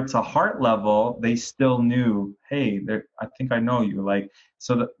heart-to-heart level, they still knew, hey, I think I know you. Like,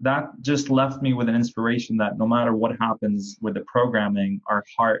 so that just left me with an inspiration that no matter what happens with the programming, our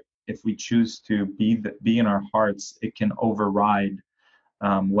heart, if we choose to be in our hearts, it can override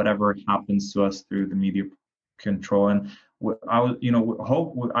whatever happens to us through the media control. And I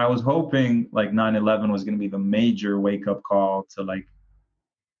was hoping like 9/11 was going to be the major wake-up call to like,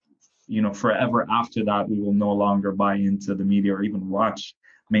 forever after that, we will no longer buy into the media or even watch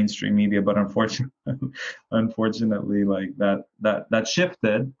mainstream media. But unfortunately, like that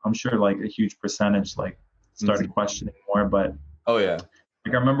shifted. I'm sure like a huge percentage like started questioning more. But oh yeah,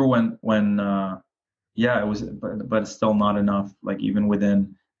 like I remember when it was, but it's still not enough. Like even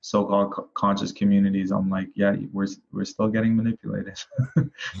within so-called conscious communities, I'm like, yeah, we're still getting manipulated.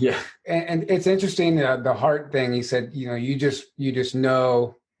 Yeah, and it's interesting the heart thing. You said, you just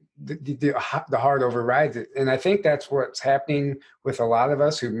know. The heart overrides it, and I think that's what's happening with a lot of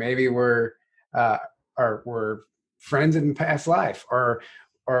us who maybe were friends in past life, or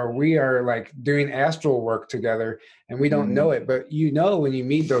we are like doing astral work together, and we don't know it. But when you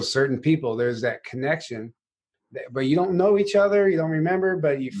meet those certain people, there's that connection, but you don't know each other, you don't remember,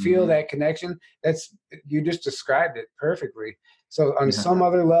 but you feel that connection. You just described it perfectly. So on some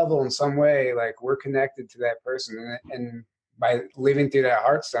other level, in some way, like we're connected to that person, and by living through that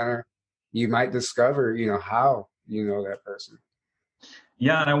heart center, you might discover, how that person.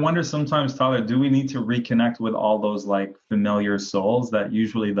 Yeah, and I wonder sometimes, Tyler, do we need to reconnect with all those like familiar souls that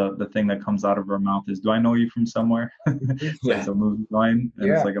usually the thing that comes out of our mouth is, do I know you from somewhere? It's a movie line,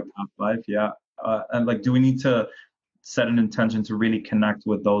 and it's like a past life. Yeah. And like, do we need to set an intention to really connect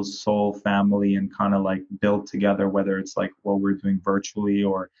with those soul family and kind of like build together, whether it's like what we're doing virtually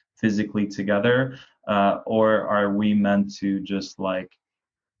or physically together? Or are we meant to just like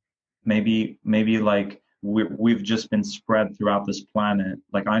maybe like we've just been spread throughout this planet?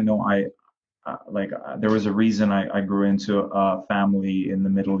 Like I know there was a reason I grew into a family in the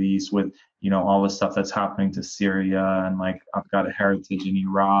Middle East with all the stuff that's happening to Syria, and like I've got a heritage in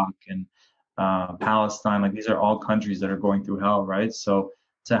Iraq and Palestine. Like these are all countries that are going through hell, right? So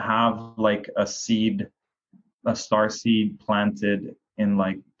to have like a star seed planted in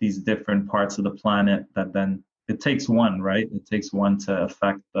like these different parts of the planet, that then it takes one, right? It takes one to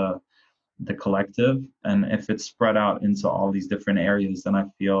affect the collective. And if it's spread out into all these different areas, then I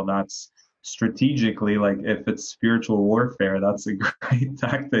feel that's strategically, like if it's spiritual warfare, that's a great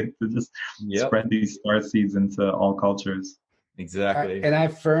tactic to just spread these star seeds into all cultures. Exactly. I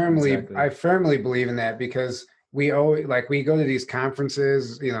firmly believe in that, because we always we go to these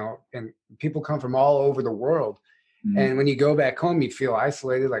conferences, and people come from all over the world. And when you go back home, you feel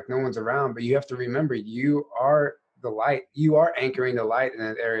isolated, like no one's around. But you have to remember, you are the light. You are anchoring the light in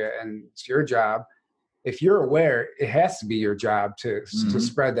that area, and it's your job. If you're aware, it has to be your job to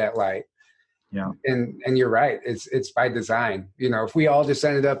spread that light. Yeah. And you're right. It's by design. If we all just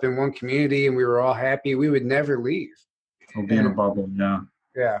ended up in one community and we were all happy, we would never leave. Or be in a bubble. Yeah.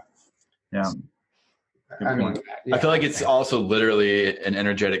 Yeah. Yeah. I feel like it's also literally an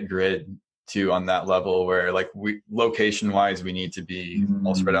energetic grid too, on that level, where like we location wise, we need to be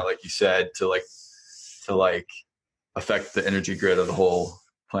all spread out, like you said, to affect the energy grid of the whole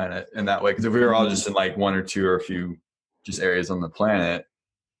planet in that way. Because if we were all just in like one or two or a few just areas on the planet,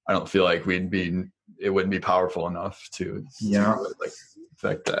 I don't feel like it wouldn't be powerful enough to like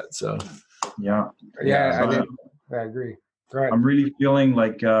affect that. So I agree. Right. I'm really feeling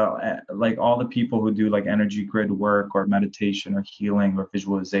like all the people who do like energy grid work or meditation or healing or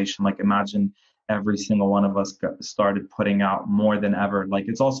visualization, like imagine every single one of us started putting out more than ever. Like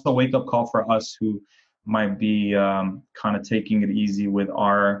it's also a wake up call for us who might be kind of taking it easy with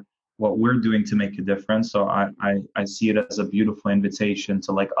what we're doing to make a difference. So I see it as a beautiful invitation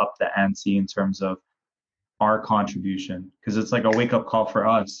to like up the ante in terms of our contribution, because it's like a wake up call for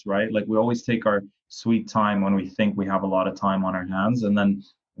us, right? Like we always take our sweet time when we think we have a lot of time on our hands, and then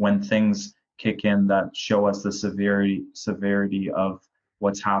when things kick in that show us the severity of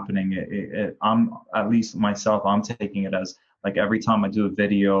what's happening, I'm, at least myself, I'm taking it as like every time I do a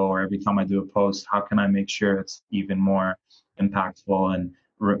video or every time I do a post, how can I make sure it's even more impactful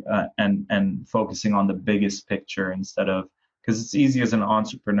and focusing on the biggest picture instead of, because it's easy as an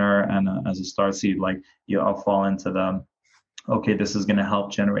entrepreneur and as a starseed, like I'll fall into okay, this is going to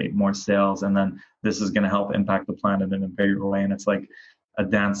help generate more sales, and then this is going to help impact the planet in a bigger way. And it's like a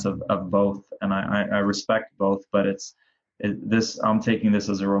dance of both. And I respect both, but I'm taking this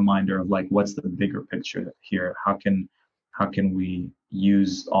as a reminder of like, what's the bigger picture here? How can we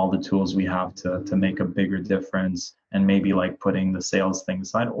use all the tools we have to make a bigger difference, and maybe like putting the sales thing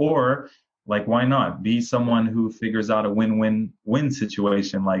aside, or Like, why not be someone who figures out a win-win-win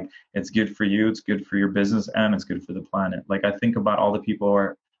situation? Like, it's good for you, it's good for your business, and it's good for the planet. Like, I think about all the people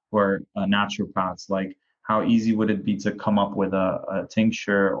who are naturopaths. Like, how easy would it be to come up with a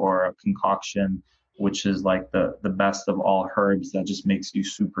tincture or a concoction, which is like the best of all herbs that just makes you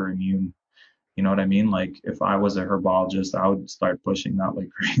super immune? You know what I mean? Like, if I was a herbologist, I would start pushing that like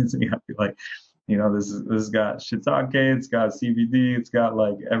crazy. I'd be like, you know, this got shiitake, it's got CBD, it's got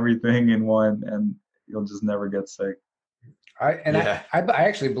like everything in one, and you'll just never get sick. I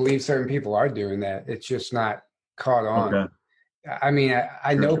actually believe certain people are doing that. It's just not caught on. Okay. I mean,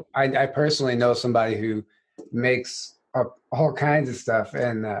 I know, I personally know somebody who makes up all kinds of stuff,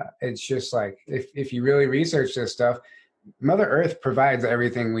 and it's just like, if you really research this stuff, Mother Earth provides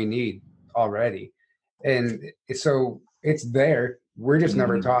everything we need already, and so it's there. We're just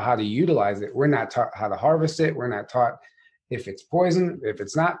never taught how to utilize it. We're not taught how to harvest it. We're not taught if it's poison, if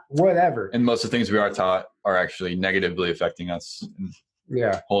it's not, whatever. And most of the things we are taught are actually negatively affecting us, and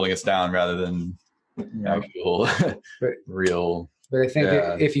holding us down rather than actual real. But I think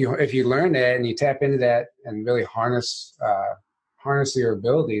if you learn that and you tap into that and really harness your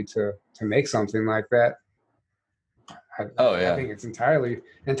ability to make something like that, I think it's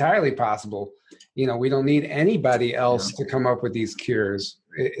entirely possible. You know, we don't need anybody else to come up with these cures.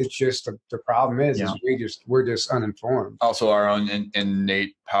 It's just the problem is we're just uninformed. Also, our own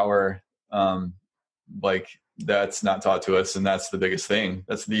innate power, like that's not taught to us, and that's the biggest thing.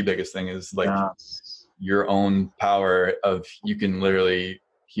 That's the biggest thing is like your own power of you can literally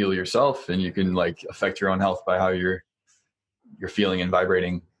heal yourself, and you can like affect your own health by how you're feeling and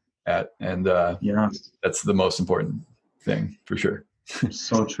vibrating at, and that's the most important thing for sure.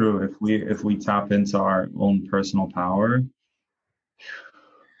 So true. If we tap into our own personal power.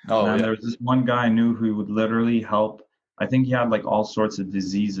 There was this one guy I knew who would literally help. I think he had like all sorts of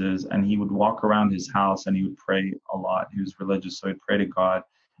diseases, and he would walk around his house and he would pray a lot. He was religious, so he'd pray to God,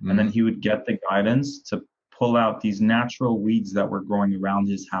 and then he would get the guidance to pull out these natural weeds that were growing around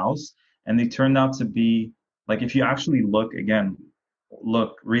his house, and they turned out to be like, if you actually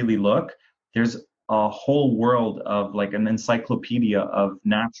really look, there's a whole world of like an encyclopedia of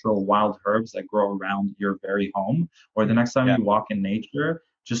natural wild herbs that grow around your very home. Or the next time you walk in nature,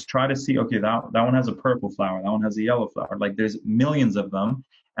 just try to see, okay, that one has a purple flower, that one has a yellow flower. Like there's millions of them,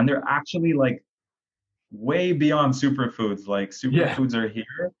 and they're actually like way beyond superfoods. Like superfoods are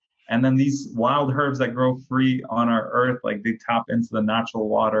here. And then these wild herbs that grow free on our earth, like they tap into the natural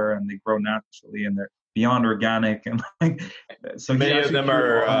water and they grow naturally, and they're beyond organic. And like, so many of them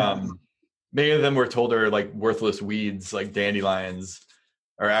are, many of them we're told are like worthless weeds, like dandelions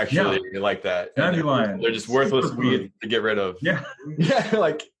are actually like that. Dandelions. They're just worthless weeds to get rid of. Yeah.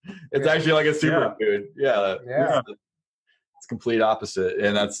 Like it's actually like a superfood. It's complete opposite.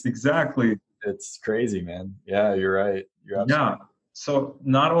 And that's exactly. It's crazy, man. Yeah, you're right. You're absolutely right. So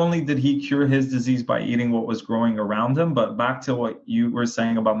not only did he cure his disease by eating what was growing around him, but back to what you were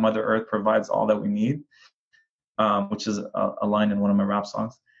saying about Mother Earth provides all that we need, which is a line in one of my rap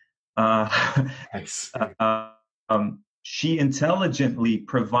songs. Nice. She intelligently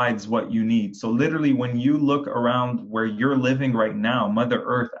provides what you need. So literally when you look around where you're living right now, Mother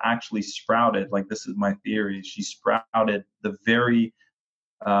Earth actually sprouted, like this is my theory, she sprouted the very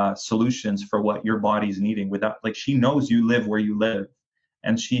solutions for what your body's needing without, like she knows you live where you live,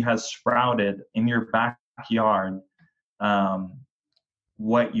 and she has sprouted in your backyard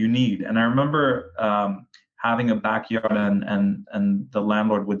what you need. And I remember having a backyard, and the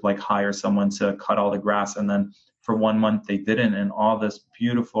landlord would like hire someone to cut all the grass, and then for 1 month they didn't, and all these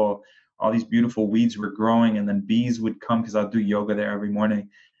beautiful weeds were growing, and then bees would come because I'll do yoga there every morning,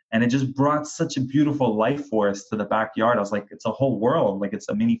 and it just brought such a beautiful life force to the backyard. I was like, it's a whole world, like it's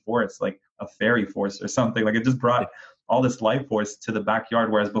a mini forest, like a fairy forest or something. Like it just brought all this life force to the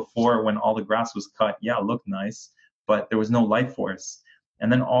backyard, whereas before when all the grass was cut, it looked nice, but there was no life force.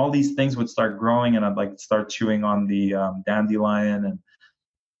 And then all these things would start growing, and I'd like start chewing on the dandelion,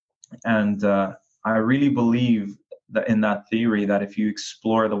 and I really believe that in that theory that if you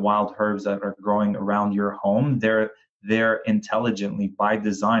explore the wild herbs that are growing around your home, they're intelligently by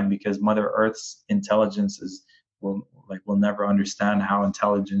design, because Mother Earth's intelligence will never understand how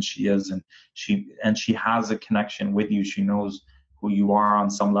intelligent she is, and she has a connection with you. She knows who you are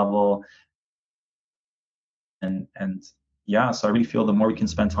on some level, and so I really feel the more we can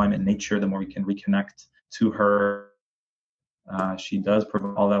spend time in nature, the more we can reconnect to her. She does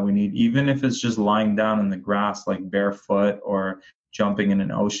provide all that we need, even if it's just lying down in the grass, like barefoot, or jumping in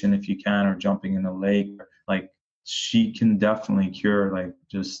an ocean if you can, or jumping in a lake. Like she can definitely cure, like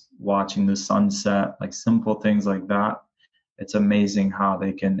just watching the sunset, like simple things like that. it's amazing how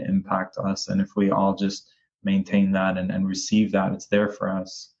they can impact us. And if we all just maintain that and receive that, it's there for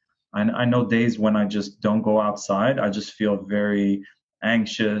us. I know days when I just don't go outside, I just feel very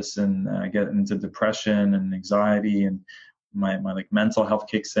anxious, and I get into depression and anxiety, and my like mental health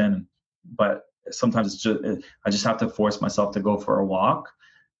kicks in. But sometimes I just have to force myself to go for a walk.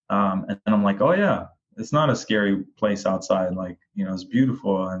 And then I'm like, oh yeah, it's not a scary place outside. Like, it's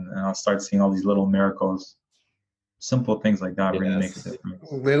beautiful. And I'll start seeing all these little miracles. Simple things like that really make a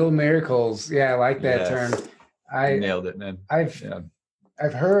difference. Little miracles. Yeah, I like that term. I nailed it, man.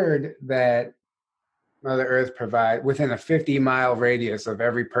 I've heard that Mother Earth provide within a 50-mile radius of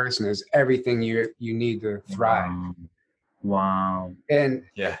every person is everything you need to thrive. Wow. And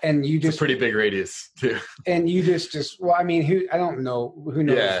you just, it's a pretty big radius too. And you just well, I mean, I don't know who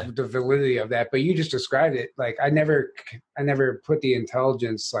knows the validity of that, but you just described it. Like I never put the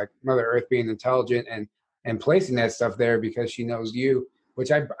intelligence, like Mother Earth being intelligent and placing that stuff there because she knows you,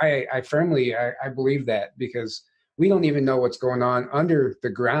 which I firmly believe that, because we don't even know what's going on under the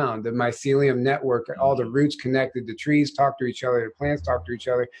ground. The mycelium network, all the roots connected, the trees talk to each other, the plants talk to each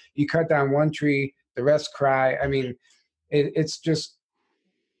other. You cut down one tree, the rest cry. I mean, it's just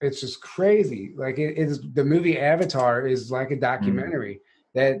crazy. Like it is. The movie Avatar is like a documentary.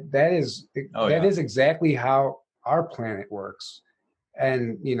 That is exactly how our planet works.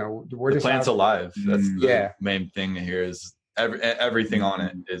 And we're the just planet's alive. That's the main thing here is everything on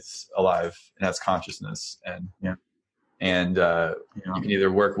it is alive and has consciousness, and you can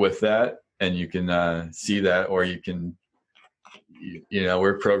either work with that and you can see that, or you can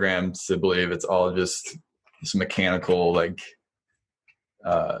we're programmed to believe it's all just this mechanical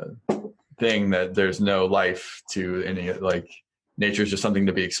thing, that there's no life to any, like nature is just something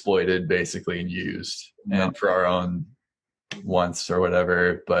to be exploited basically and used and for our own wants or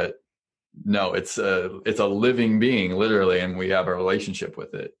whatever. But no, it's a living being literally, and we have a relationship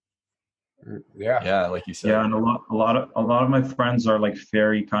with it. Yeah, like you said. Yeah, and a lot of my friends are like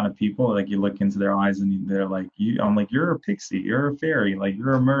fairy kind of people. Like you look into their eyes and they're like, I'm like, you're a pixie, you're a fairy, like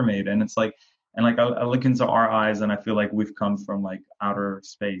you're a mermaid. And it's like, and like I look into our eyes and I feel like we've come from like outer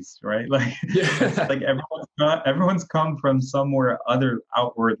space, right? Like, like everyone's come from somewhere other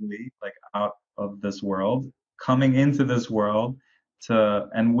outwardly, like out of this world, coming into this world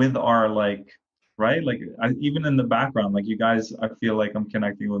and with our like, right? Like even in the background, like you guys, I feel like I'm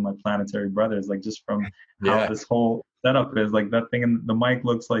connecting with my planetary brothers, like just from how this whole setup is. Like that thing in the mic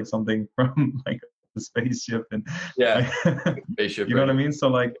looks like something from like the spaceship, and spaceship. You know what I mean? So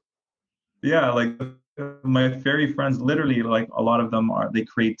like, like my fairy friends, literally, like a lot of them they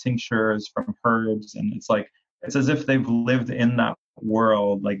create tinctures from herbs, and it's as if they've lived in that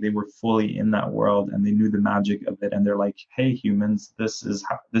world, like they were fully in that world and they knew the magic of it, and they're like, hey humans, this is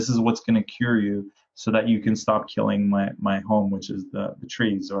what's going to cure you so that you can stop killing my home, which is the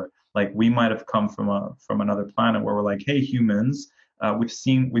trees. Or like we might have come from another planet where we're like, hey humans,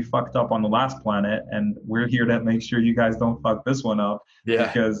 we fucked up on the last planet and we're here to make sure you guys don't fuck this one up,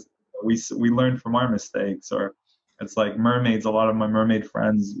 because we learned from our mistakes. Or it's like mermaids, a lot of my mermaid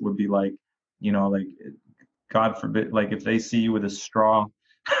friends would be like, like God forbid, like if they see you with a straw,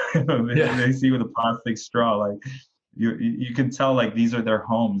 they see you with a plastic straw, like you can tell like these are their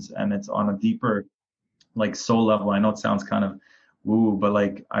homes, and it's on a deeper like soul level. I know it sounds kind of woo, but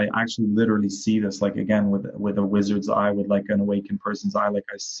like I actually literally see this, like again with a wizard's eye, with like an awakened person's eye. Like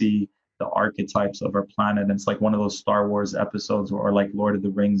I see the archetypes of our planet, and it's like one of those Star Wars episodes or like Lord of the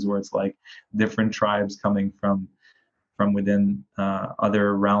Rings, where it's like different tribes coming from within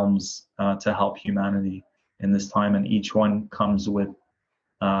other realms to help humanity in this time, and each one comes with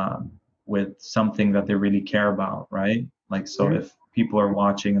something that they really care about, right? Like, so if people are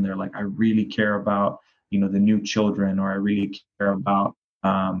watching and they're like, I really care about, the new children, or I really care about,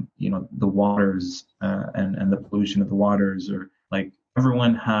 the waters and the pollution of the waters, or like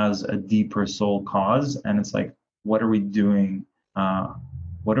everyone has a deeper soul cause, and it's like, what are we doing?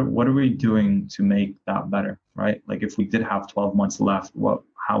 What are we doing to make that better, right? Like if we did have 12 months left,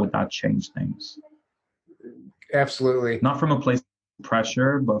 how would that change things? Absolutely. Not from a place of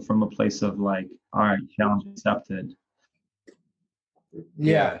pressure, but from a place of like, all right, challenge accepted.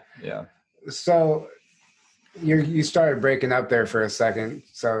 Yeah. So you started breaking up there for a second.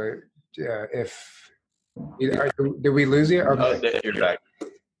 So did we lose you? Okay. You're back.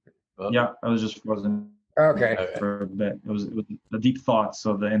 Yeah, I was just frozen. Okay. For a bit. It was a deep thought,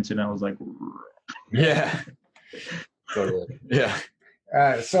 so the internet was like. Totally. Yeah.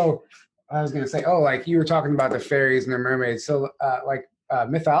 So I was going to say, like you were talking about the fairies and the mermaids. So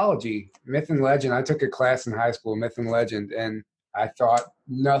mythology, myth and legend. I took a class in high school, myth and legend, and I thought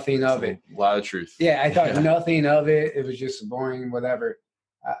nothing of it. A lot of truth. Yeah, I thought nothing of it. It was just boring, whatever.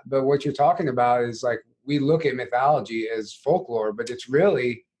 But what you're talking about is like we look at mythology as folklore, but it's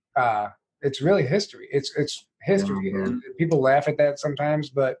really history. It's history. Mm-hmm. And people laugh at that sometimes,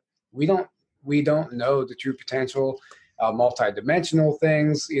 but we don't know the true potential. Multi-dimensional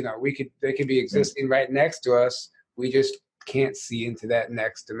things, they could be existing right next to us. We just can't see into that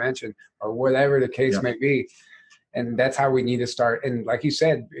next dimension or whatever the case may be. And that's how we need to start. And like you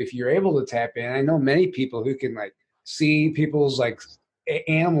said, if you're able to tap in, I know many people who can like see people's like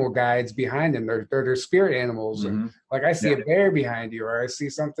animal guides behind them. They're spirit animals. Mm-hmm. And like I see a bear behind you, or I see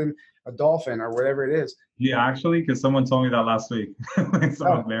something, a dolphin or whatever it is. Yeah, actually, because someone told me that last week.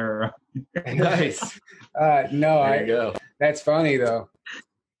 A bear. Nice. No, there you go. That's funny though.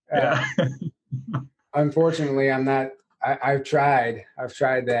 Yeah. Unfortunately, I'm not. I've tried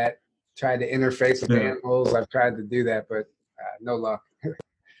that. Tried to interface with animals. I've tried to do that, but no luck.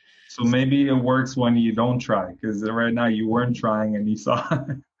 So maybe it works when you don't try, because right now you weren't trying and you saw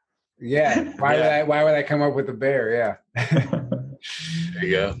it. Yeah. Why would I come up with a bear? Yeah. There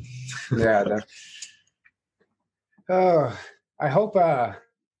you go. Yeah. Oh, I hope.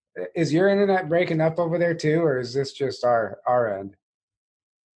 Is your internet breaking up over there too, or is this just our end?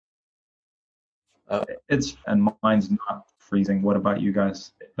 And mine's not freezing. What about you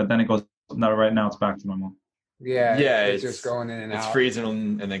guys? But then it goes. No, right now it's back to normal. Yeah. It's just going in and out. It's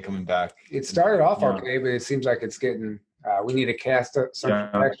freezing and then coming back. It started off okay, but it seems like it's getting. We need to cast some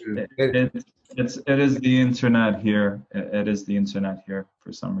protection. It is the internet here. It is the internet here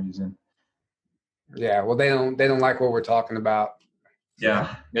for some reason. Yeah. Well, they don't like what we're talking about.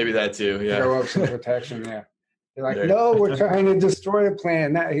 Yeah, maybe that too. Yeah. Throw up some protection. Yeah. They're like, no, we're trying to destroy the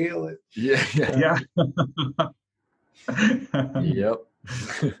plant, not heal it. Yeah. Yep.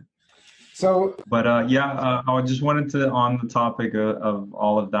 So, but I just wanted to, on the topic of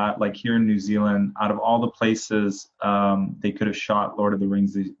all of that, like here in New Zealand, out of all the places they could have shot Lord of the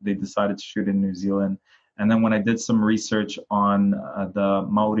Rings, they decided to shoot in New Zealand. And then when I did some research on the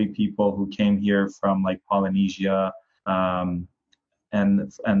Maori people who came here from like Polynesia,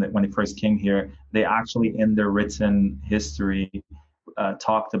 and when they first came here, they actually in their written history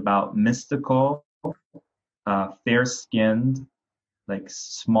talked about mystical, fair-skinned, like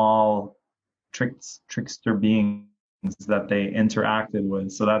small trickster beings that they interacted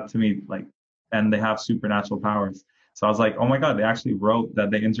with. So that to me, like, and they have supernatural powers. So I was like, oh my God, they actually wrote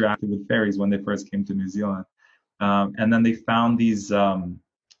that they interacted with fairies when they first came to New Zealand. And then they found these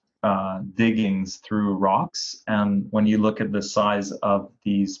diggings through rocks, and when you look at the size of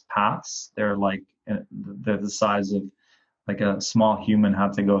these paths, they're the size of like a small human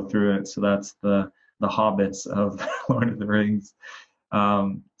had to go through it. So that's the hobbits of Lord of the Rings.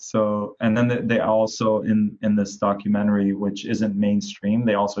 So, and then they also in this documentary, which isn't mainstream,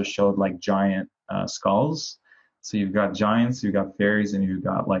 they also showed like giant skulls. So you've got giants, you've got fairies, and you've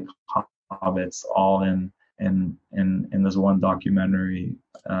got like hobbits all in this one documentary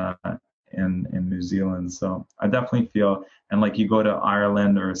in New Zealand. So I definitely feel, and like you go to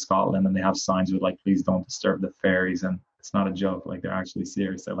Ireland or Scotland and they have signs with like, please don't disturb the fairies, and it's not a joke, like they're actually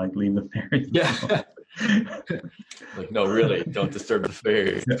serious. They're like, leave the fairies. Yeah. Like, no, really, don't disturb the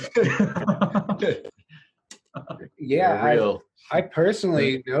fairies. Yeah, I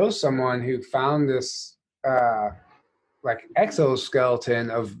personally know someone who found this like exoskeleton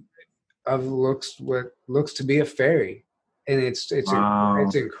of what looks to be a fairy, and it's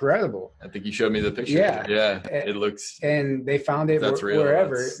incredible. I think you showed me the picture. Yeah, it looks. And they found it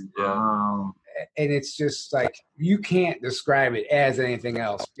wherever. Wow. And it's just like you can't describe it as anything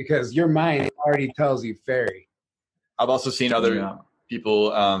else because your mind already tells you fairy. I've also seen other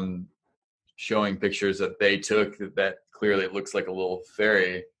people showing pictures that they took that clearly it looks like a little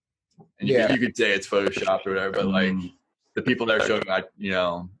fairy, and you could say it's photoshopped or whatever, but like the people that are showing,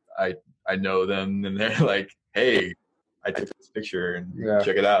 I know them, and they're like, hey, I took this picture and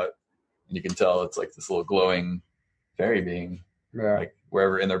check it out, and you can tell it's like this little glowing fairy being, like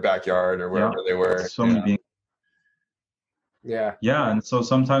wherever in their backyard or wherever they were. So many beings. Yeah. And so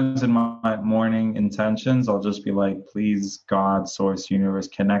sometimes in my morning intentions, I'll just be like, please, God, source, universe,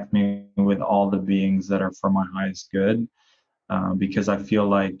 connect me with all the beings that are for my highest good. Because I feel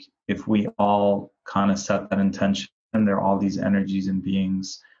like if we all kind of set that intention, there are all these energies and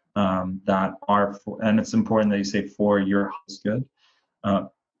beings that are for, and it's important that you say for your highest good,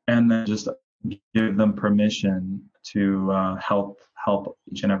 and then just give them permission to help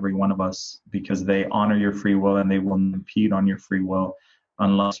each and every one of us, because they honor your free will and they will impede on your free will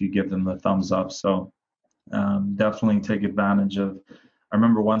unless you give them the thumbs up. So definitely take advantage of I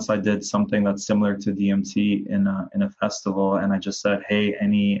remember once I did something that's similar to DMT in a festival, and I just said, hey,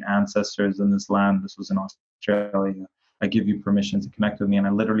 any ancestors in this land, this was in Australia, I give you permission to connect with me. And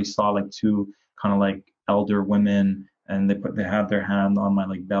I literally saw like two kind of like elder women, and they had their hand on my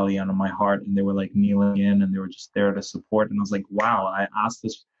like belly and on my heart, and they were like kneeling in, and they were just there to support. And I was like, wow, I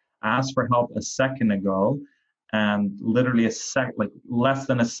asked for help a second ago, and literally like less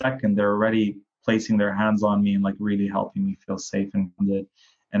than a second, they're already placing their hands on me and like really helping me feel safe and grounded.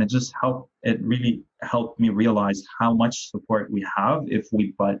 And it really helped me realize how much support we have if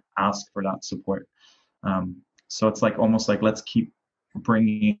we but ask for that support. So it's like almost like, let's keep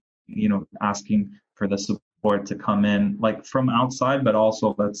bringing, asking for the support to come in, like from outside, but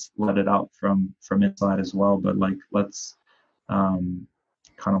also let's let it out from inside as well. But like, let's kind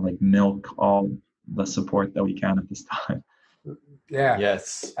of like milk all the support that we can at this time. Yeah.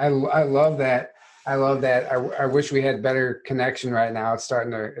 Yes. I love that. I love that. I wish we had better connection right now. It's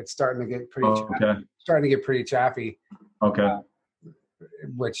starting to get pretty choppy. Starting to get pretty choppy. Okay.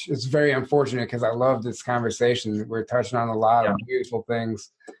 Which is very unfortunate because I love this conversation. We're touching on a lot of beautiful things.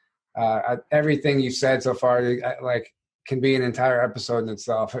 Everything you said so far, like, can be an entire episode in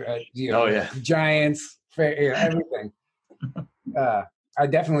itself. Giants, everything. I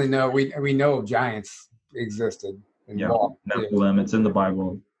definitely know we know giants existed. Nephilim, it's in the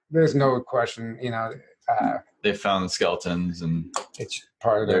Bible. There's no question, they found the skeletons, and it's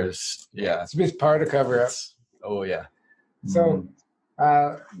part of it's part of cover up. Oh yeah. So,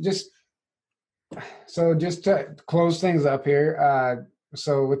 just to close things up here.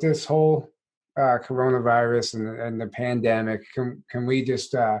 So with this whole coronavirus and the pandemic, can we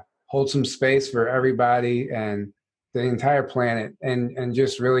just hold some space for everybody and the entire planet, and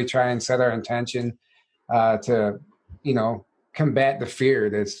just really try and set our intention to, combat the fear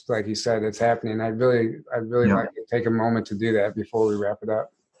that's, like you said, that's happening. I'd really like to take a moment to do that before we wrap it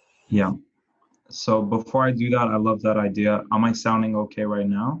up. Yeah. So before I do that, I love that idea. Am I sounding okay right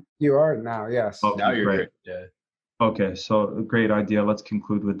now? You are now, yes. Okay, now you're great. Yeah. Okay, so great idea. Let's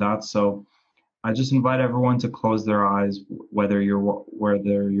conclude with that. So I just invite everyone to close their eyes, whether you're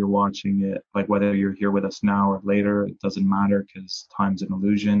watching it, like whether you're here with us now or later, it doesn't matter because time's an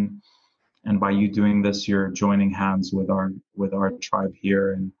illusion. And by you doing this, you're joining hands with our tribe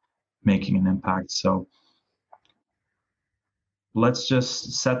here and making an impact. So let's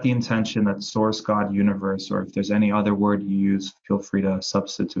just set the intention that Source, God, Universe, or if there's any other word you use, feel free to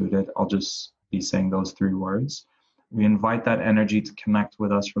substitute it. I'll just be saying those 3 words. We invite that energy to connect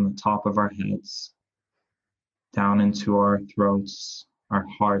with us from the top of our heads, down into our throats, our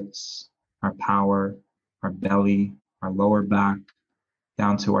hearts, our power, our belly, our lower back,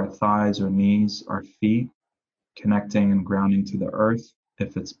 down to our thighs or knees, our feet, connecting and grounding to the earth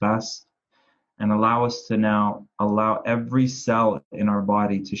if it's best. And allow us to now allow every cell in our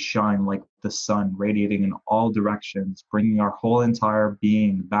body to shine like the sun, radiating in all directions, bringing our whole entire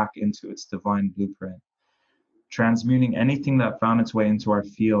being back into its divine blueprint, transmuting anything that found its way into our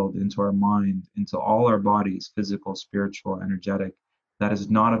field, into our mind, into all our bodies, physical, spiritual, energetic, that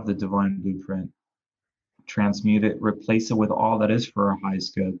is not of the divine blueprint. Transmute it, replace it with all that is for our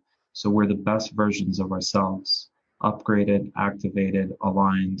highest good, so we're the best versions of ourselves. Upgraded, activated,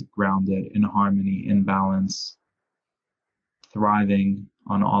 aligned, grounded, in harmony, in balance, thriving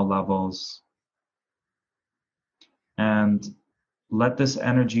on all levels. And let this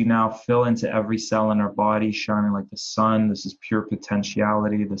energy now fill into every cell in our body, shining like the sun. This is pure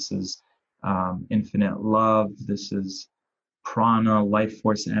potentiality. This is infinite love. This is prana, life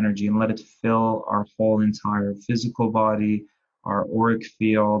force energy, and let it fill our whole entire physical body, our auric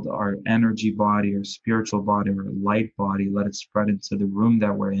field, our energy body, our spiritual body, our light body. Let it spread into the room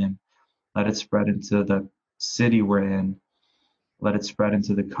that we're in. Let it spread into the city we're in. Let it spread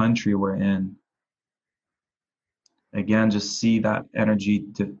into the country we're in. Again, just see that energy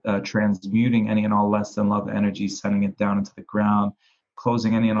transmuting any and all less than love energy, sending it down into the ground,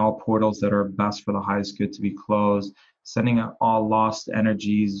 closing any and all portals that are best for the highest good to be closed, sending out all lost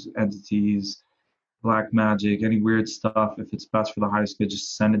energies, entities, black magic, any weird stuff. If it's best for the highest good,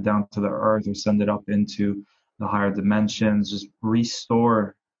 just send it down to the earth or send it up into the higher dimensions. Just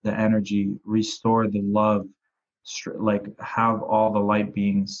restore the energy, restore the love, like have all the light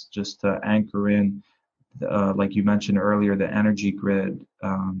beings just to anchor in, like you mentioned earlier, the energy grid,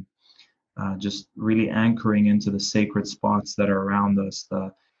 just really anchoring into the sacred spots that are around us,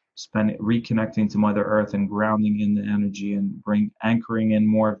 reconnecting to Mother Earth and grounding in the energy and anchoring in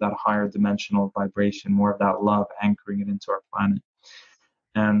more of that higher dimensional vibration, more of that love, anchoring it into our planet.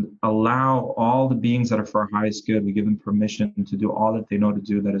 And allow all the beings that are for our highest good, we give them permission to do all that they know to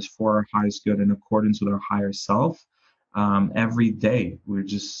do that is for our highest good in accordance with our higher self. every day. We're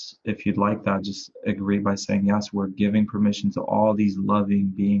just, if you'd like that, just agree by saying yes. We're giving permission to all these loving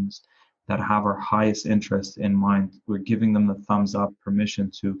beings that have our highest interest in mind. We're giving them the thumbs up,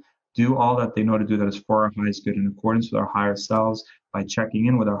 permission to do all that they know to do that is for our highest good in accordance with our higher selves, by checking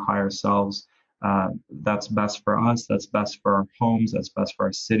in with our higher selves. That's best for us, that's best for our homes, that's best for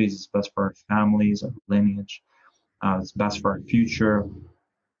our cities, it's best for our families, our lineage, it's best for our future.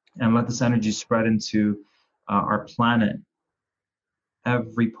 And let this energy spread into our planet,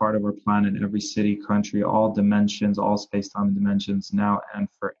 every part of our planet, every city, country, all dimensions, all space-time dimensions, now and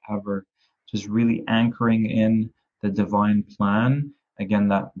forever. Just really anchoring in the divine plan. Again,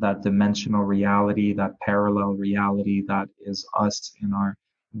 that dimensional reality, that parallel reality that is us in our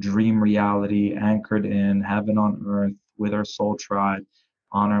dream reality, anchored in heaven on earth with our soul tribe,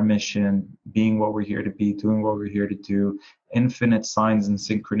 on our mission, being what we're here to be, doing what we're here to do, infinite signs and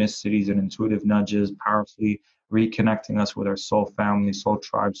synchronicities and intuitive nudges, powerfully reconnecting us with our soul family, soul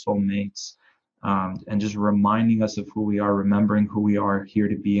tribe, soul mates, and just reminding us of who we are, remembering who we are here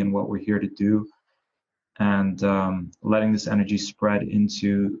to be and what we're here to do, and letting this energy spread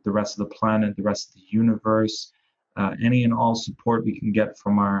into the rest of the planet, the rest of the universe. Any and all support we can get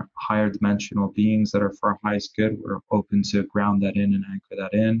from our higher dimensional beings that are for our highest good, we're open to ground that in and anchor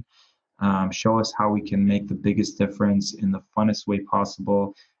that in. Show us how we can make the biggest difference in the funnest way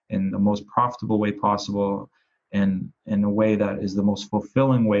possible, in the most profitable way possible, in a way that is the most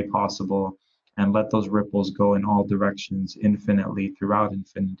fulfilling way possible, and let those ripples go in all directions infinitely throughout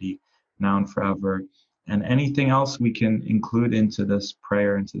infinity, now and forever. And anything else we can include into this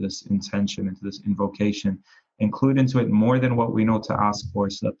prayer, into this intention, into this invocation, include into it more than what we know to ask for,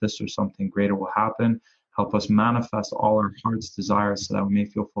 so that this or something greater will happen. Help us manifest all our heart's desires so that we may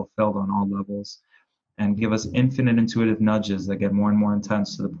feel fulfilled on all levels, and give us infinite intuitive nudges that get more and more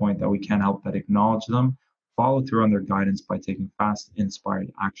intense to the point that we can't help but acknowledge them, follow through on their guidance by taking fast,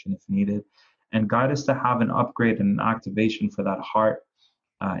 inspired action if needed, and guide us to have an upgrade and an activation for that heart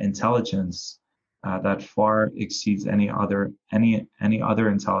intelligence that far exceeds any other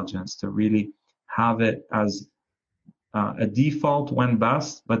intelligence, to really have it as a default when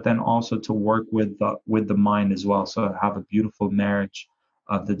best, but then also to work with the mind as well. So have a beautiful marriage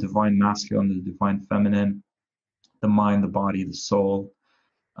of the divine masculine, the divine feminine, the mind, the body, the soul,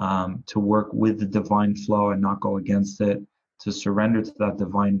 to work with the divine flow and not go against it, to surrender to that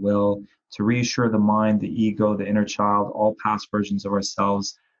divine will, to reassure the mind, the ego, the inner child, all past versions of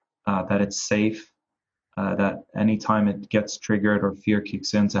ourselves, that it's safe, that anytime it gets triggered or fear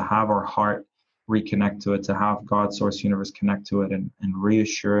kicks in, to have our heart reconnect to it, to have God, source, universe connect to it, and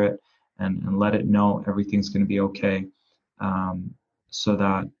reassure it, and let it know everything's going to be okay, so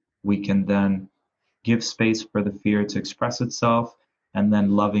that we can then give space for the fear to express itself, and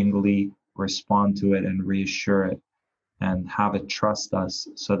then lovingly respond to it and reassure it, and have it trust us,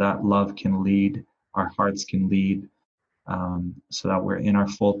 so that love can lead, our hearts can lead, so that we're in our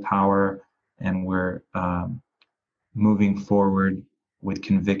full power, and we're moving forward with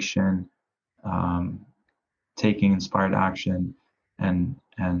conviction, taking inspired action, and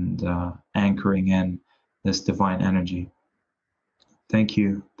anchoring in this divine energy. Thank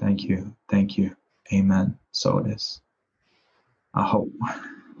you, thank you, thank you. Amen. So it is. I hope.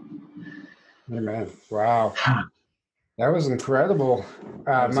 Amen. Wow. That was incredible.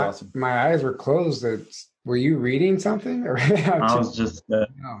 That was awesome. My eyes were closed. Were you reading something? I was just.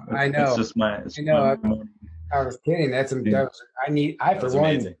 I know. It's just my. I know. I was kidding. I for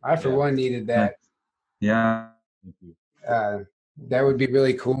one needed that. Yeah. That would be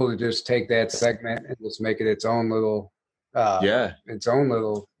really cool to just take that segment and just make it its own little. Its own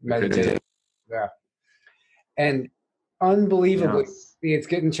little meditation. Yeah. And unbelievably, it's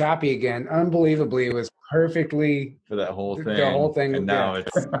getting choppy again. Unbelievably, it was perfectly for that whole thing. The whole thing. And now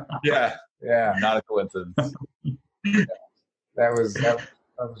it's not a coincidence. That was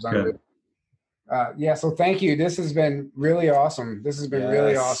unbelievable. So thank you. This has been really awesome.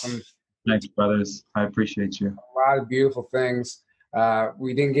 Really awesome. Thanks, brothers. I appreciate you. A lot of beautiful things.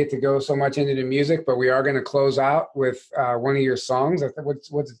 We didn't get to go so much into the music, but we are going to close out with one of your songs. What's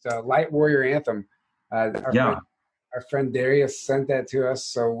it? Light Warrior Anthem. Our friend Darius sent that to us,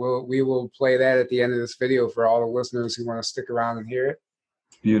 so we will play that at the end of this video for all the listeners who want to stick around and hear it.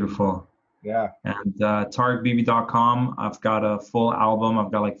 Beautiful. Yeah. And TariqBeebe.com. I've got a full album.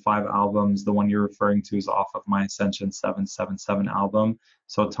 I've got like 5 albums. The one you're referring to is off of my Ascension 777 album.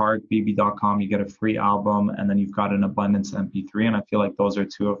 So TariqBeebe.com, you get a free album, and then you've got an Abundance MP3. And I feel like those are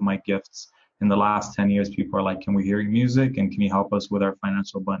 2 of my gifts. In the last 10 years, people are like, can we hear your music? And can you help us with our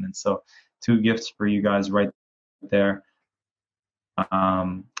financial abundance? So 2 gifts for you guys right there,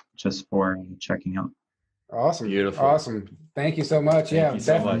 just for checking out. Awesome. Beautiful. Awesome. Thank you so much. Thank you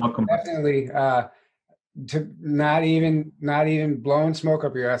so much. Definitely. To not even blowing smoke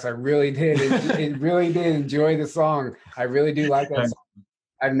up your ass. I really did. It really did enjoy the song. I really do like that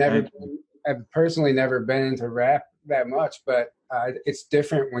song. I've personally never been into rap that much, but it's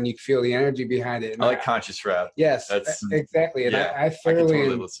different when you feel the energy behind it. And I like conscious rap. Yes, exactly. And I thoroughly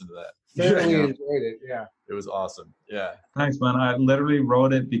totally listen to that. Thoroughly enjoyed it. Yeah. It was awesome. Yeah. Thanks, man. I literally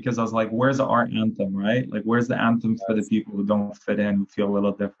wrote it because I was like, where's our anthem, right? Like, where's the anthem for the people who don't fit in, who feel a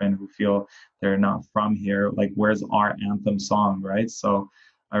little different, who feel they're not from here? Like, where's our anthem song, right? So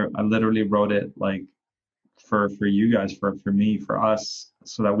I literally wrote it like for you guys, for me, for us,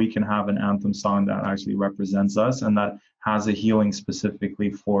 so that we can have an anthem song that actually represents us and that has a healing specifically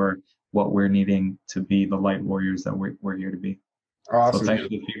for what we're needing to be the light warriors that we're here to be. Awesome. So thanks for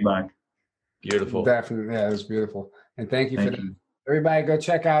the feedback. Beautiful. Definitely. Yeah, it was beautiful. And thank you for that. Everybody go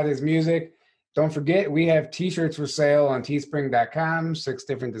check out his music. Don't forget, we have t-shirts for sale on teespring.com, 6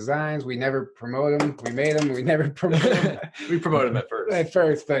 different designs. We never promote them. We made them. We never promote them. We promote them at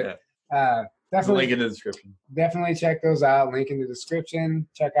first. But definitely link in the description. Definitely check those out. Link in the description.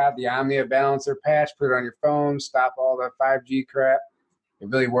 Check out the Omnia Balancer patch. Put it on your phone. Stop all the 5G crap. It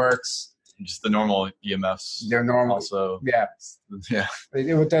really works. Just the normal EMFs. They're normal. Also. Yeah. Yeah.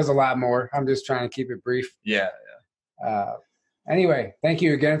 It does a lot more. I'm just trying to keep it brief. Yeah. Anyway, thank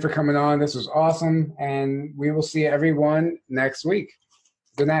you again for coming on. This was awesome. And we will see everyone next week.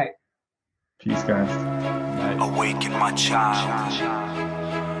 Good night. Peace, guys. Awaken, my child.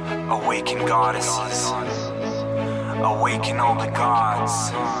 Awaken, goddesses. Awaken, all the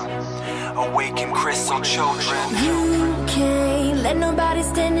gods. Awaken, crystal children. You can't let nobody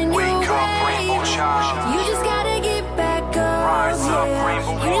stand in your way. Wake up, rainbow child. You just gotta get back up. Rise up,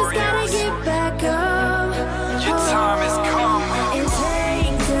 rainbow You warriors. just gotta get back up. Your time has come. And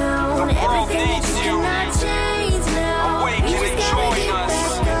take down The world everything needs that you. you cannot change now. Awaken You just and gotta join get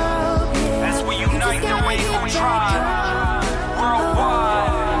us back up, yeah. as we You just unite the gotta rainbow get tribe back up.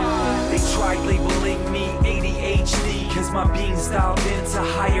 worldwide. They tried labeling me ADHD, cause my being's dialed into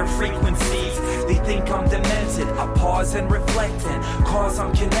higher frequencies. They think I'm demented. I pause and reflect, and cause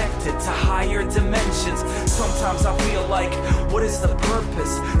I'm connected to higher dimensions. Sometimes I feel like, what is the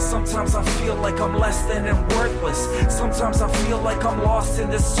purpose? Sometimes I feel like I'm less than and worthless. Sometimes I feel like I'm lost in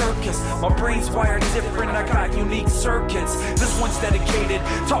this circus. My brain's wired different, I got unique circuits. This one's dedicated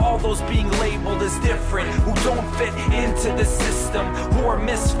to all those being labeled as different, who don't fit into the system, who are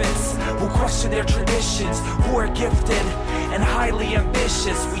misfits, who question their traditions, who are gifted and highly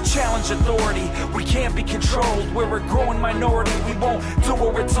ambitious. We challenge authority, we can't be controlled. We're a growing minority, we won't do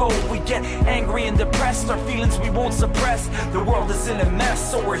what we're told. We get angry and depressed, our feelings we won't suppress. The world is in a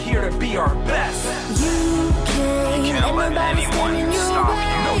mess, so we're here to be our best. You can't let anyone stand in your stop way.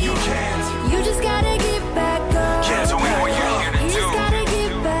 you. No, you can't. You just gotta get back up. Can't do what you're here to You do. just gotta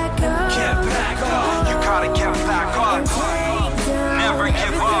get back up. Get back up, you gotta get back And up. take down Never give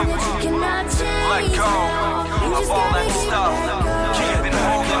everything up. that you cannot change Let go now. You of just all gotta that get stuff back up. you've been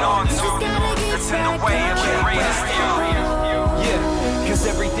holding on You just to gotta get that's in the back way of up. your greatest you. Yeah, cause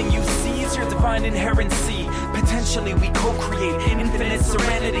everything you see is your divine inherency. Potentially we co-create infinite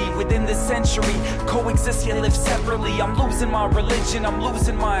serenity within the century. Coexist yet live separately. I'm losing my religion, I'm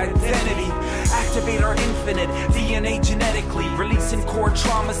losing my identity. Activate our infinite DNA genetically, releasing core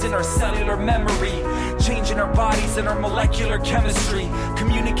traumas in our cellular memory, changing our bodies and our molecular chemistry.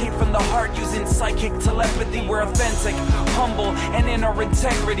 Communicate from the heart using psychic telepathy. We're authentic, humble, and in our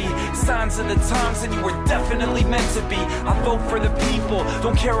integrity. Signs of the times, and you were definitely meant to be. I vote for the people,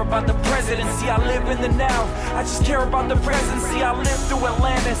 don't care about the presidency. I live in the now, I just care about the presidency. I lived through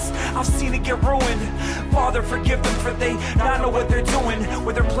Atlantis, I've seen it get ruined. Father, forgive them for they not know what they're doing.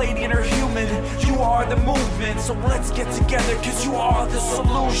 Whether Pleiadian or human, you are the movement. So let's get together, cause you are the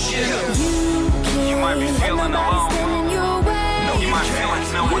solution. You might be feeling alone. No, you might feel like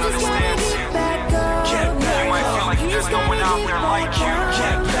no one understands you. Get back. You might feel like there's no one out there like you.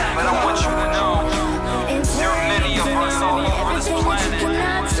 Get back. But I want you to know, there are many of us all over this planet.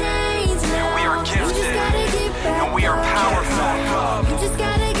 And we are gifted. And we are powerful.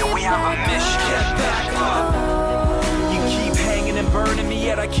 And we have a mission. Get back up. You keep hanging and burning me,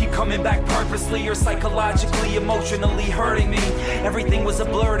 yet I keep coming back purposely. You're psychologically, emotionally hurting me. Everything was a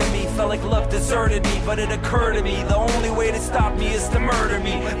blur to me, felt like love deserted me. But it occurred to me, the only way to stop me is to murder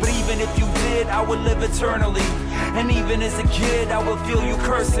me. But even if you did, I would live eternally. And even as a kid, I will feel you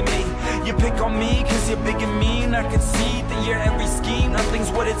cursing me. You pick on me cause you're big and mean. I can see that your every scheme, nothing's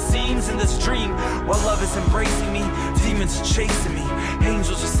what it seems in this dream. While love is embracing me, demons are chasing me.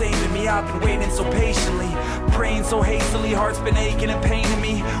 Angels are saving me, I've been waiting so patiently. Praying so hastily, heart's been aching and paining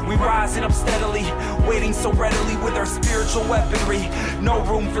me. We rise rising up steadily, waiting so readily with our spiritual weaponry. No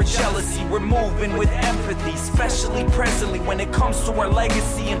room for jealousy, we're moving with empathy, especially presently when it comes to our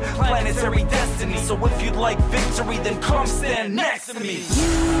legacy and planetary destiny. So if you'd like victory, then come stand next to me.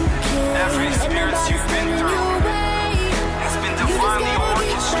 Every experience you've been through has been divinely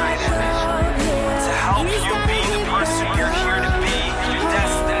orchestrated to help you be the person you're here to be, your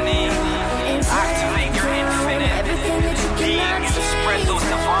destiny. Activate your infinite being and spread those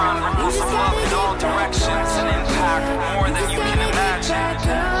divine ripples of love in all directions and impact more than you can imagine.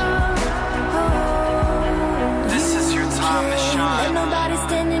 This is your time to shine.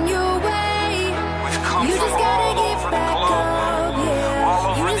 We've come from all over the globe, all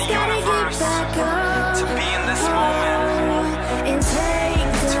over the universe, to be in this moment,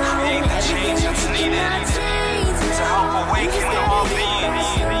 to create the change that's needed, to help awaken all beings,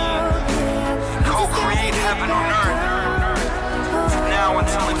 co-create heaven on earth, from now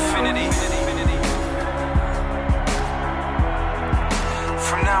until infinity.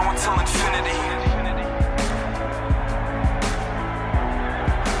 From now until infinity.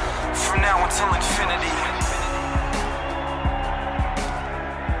 From now until infinity.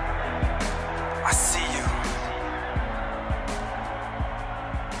 I see you.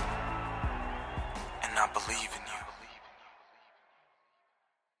 And I believe in you.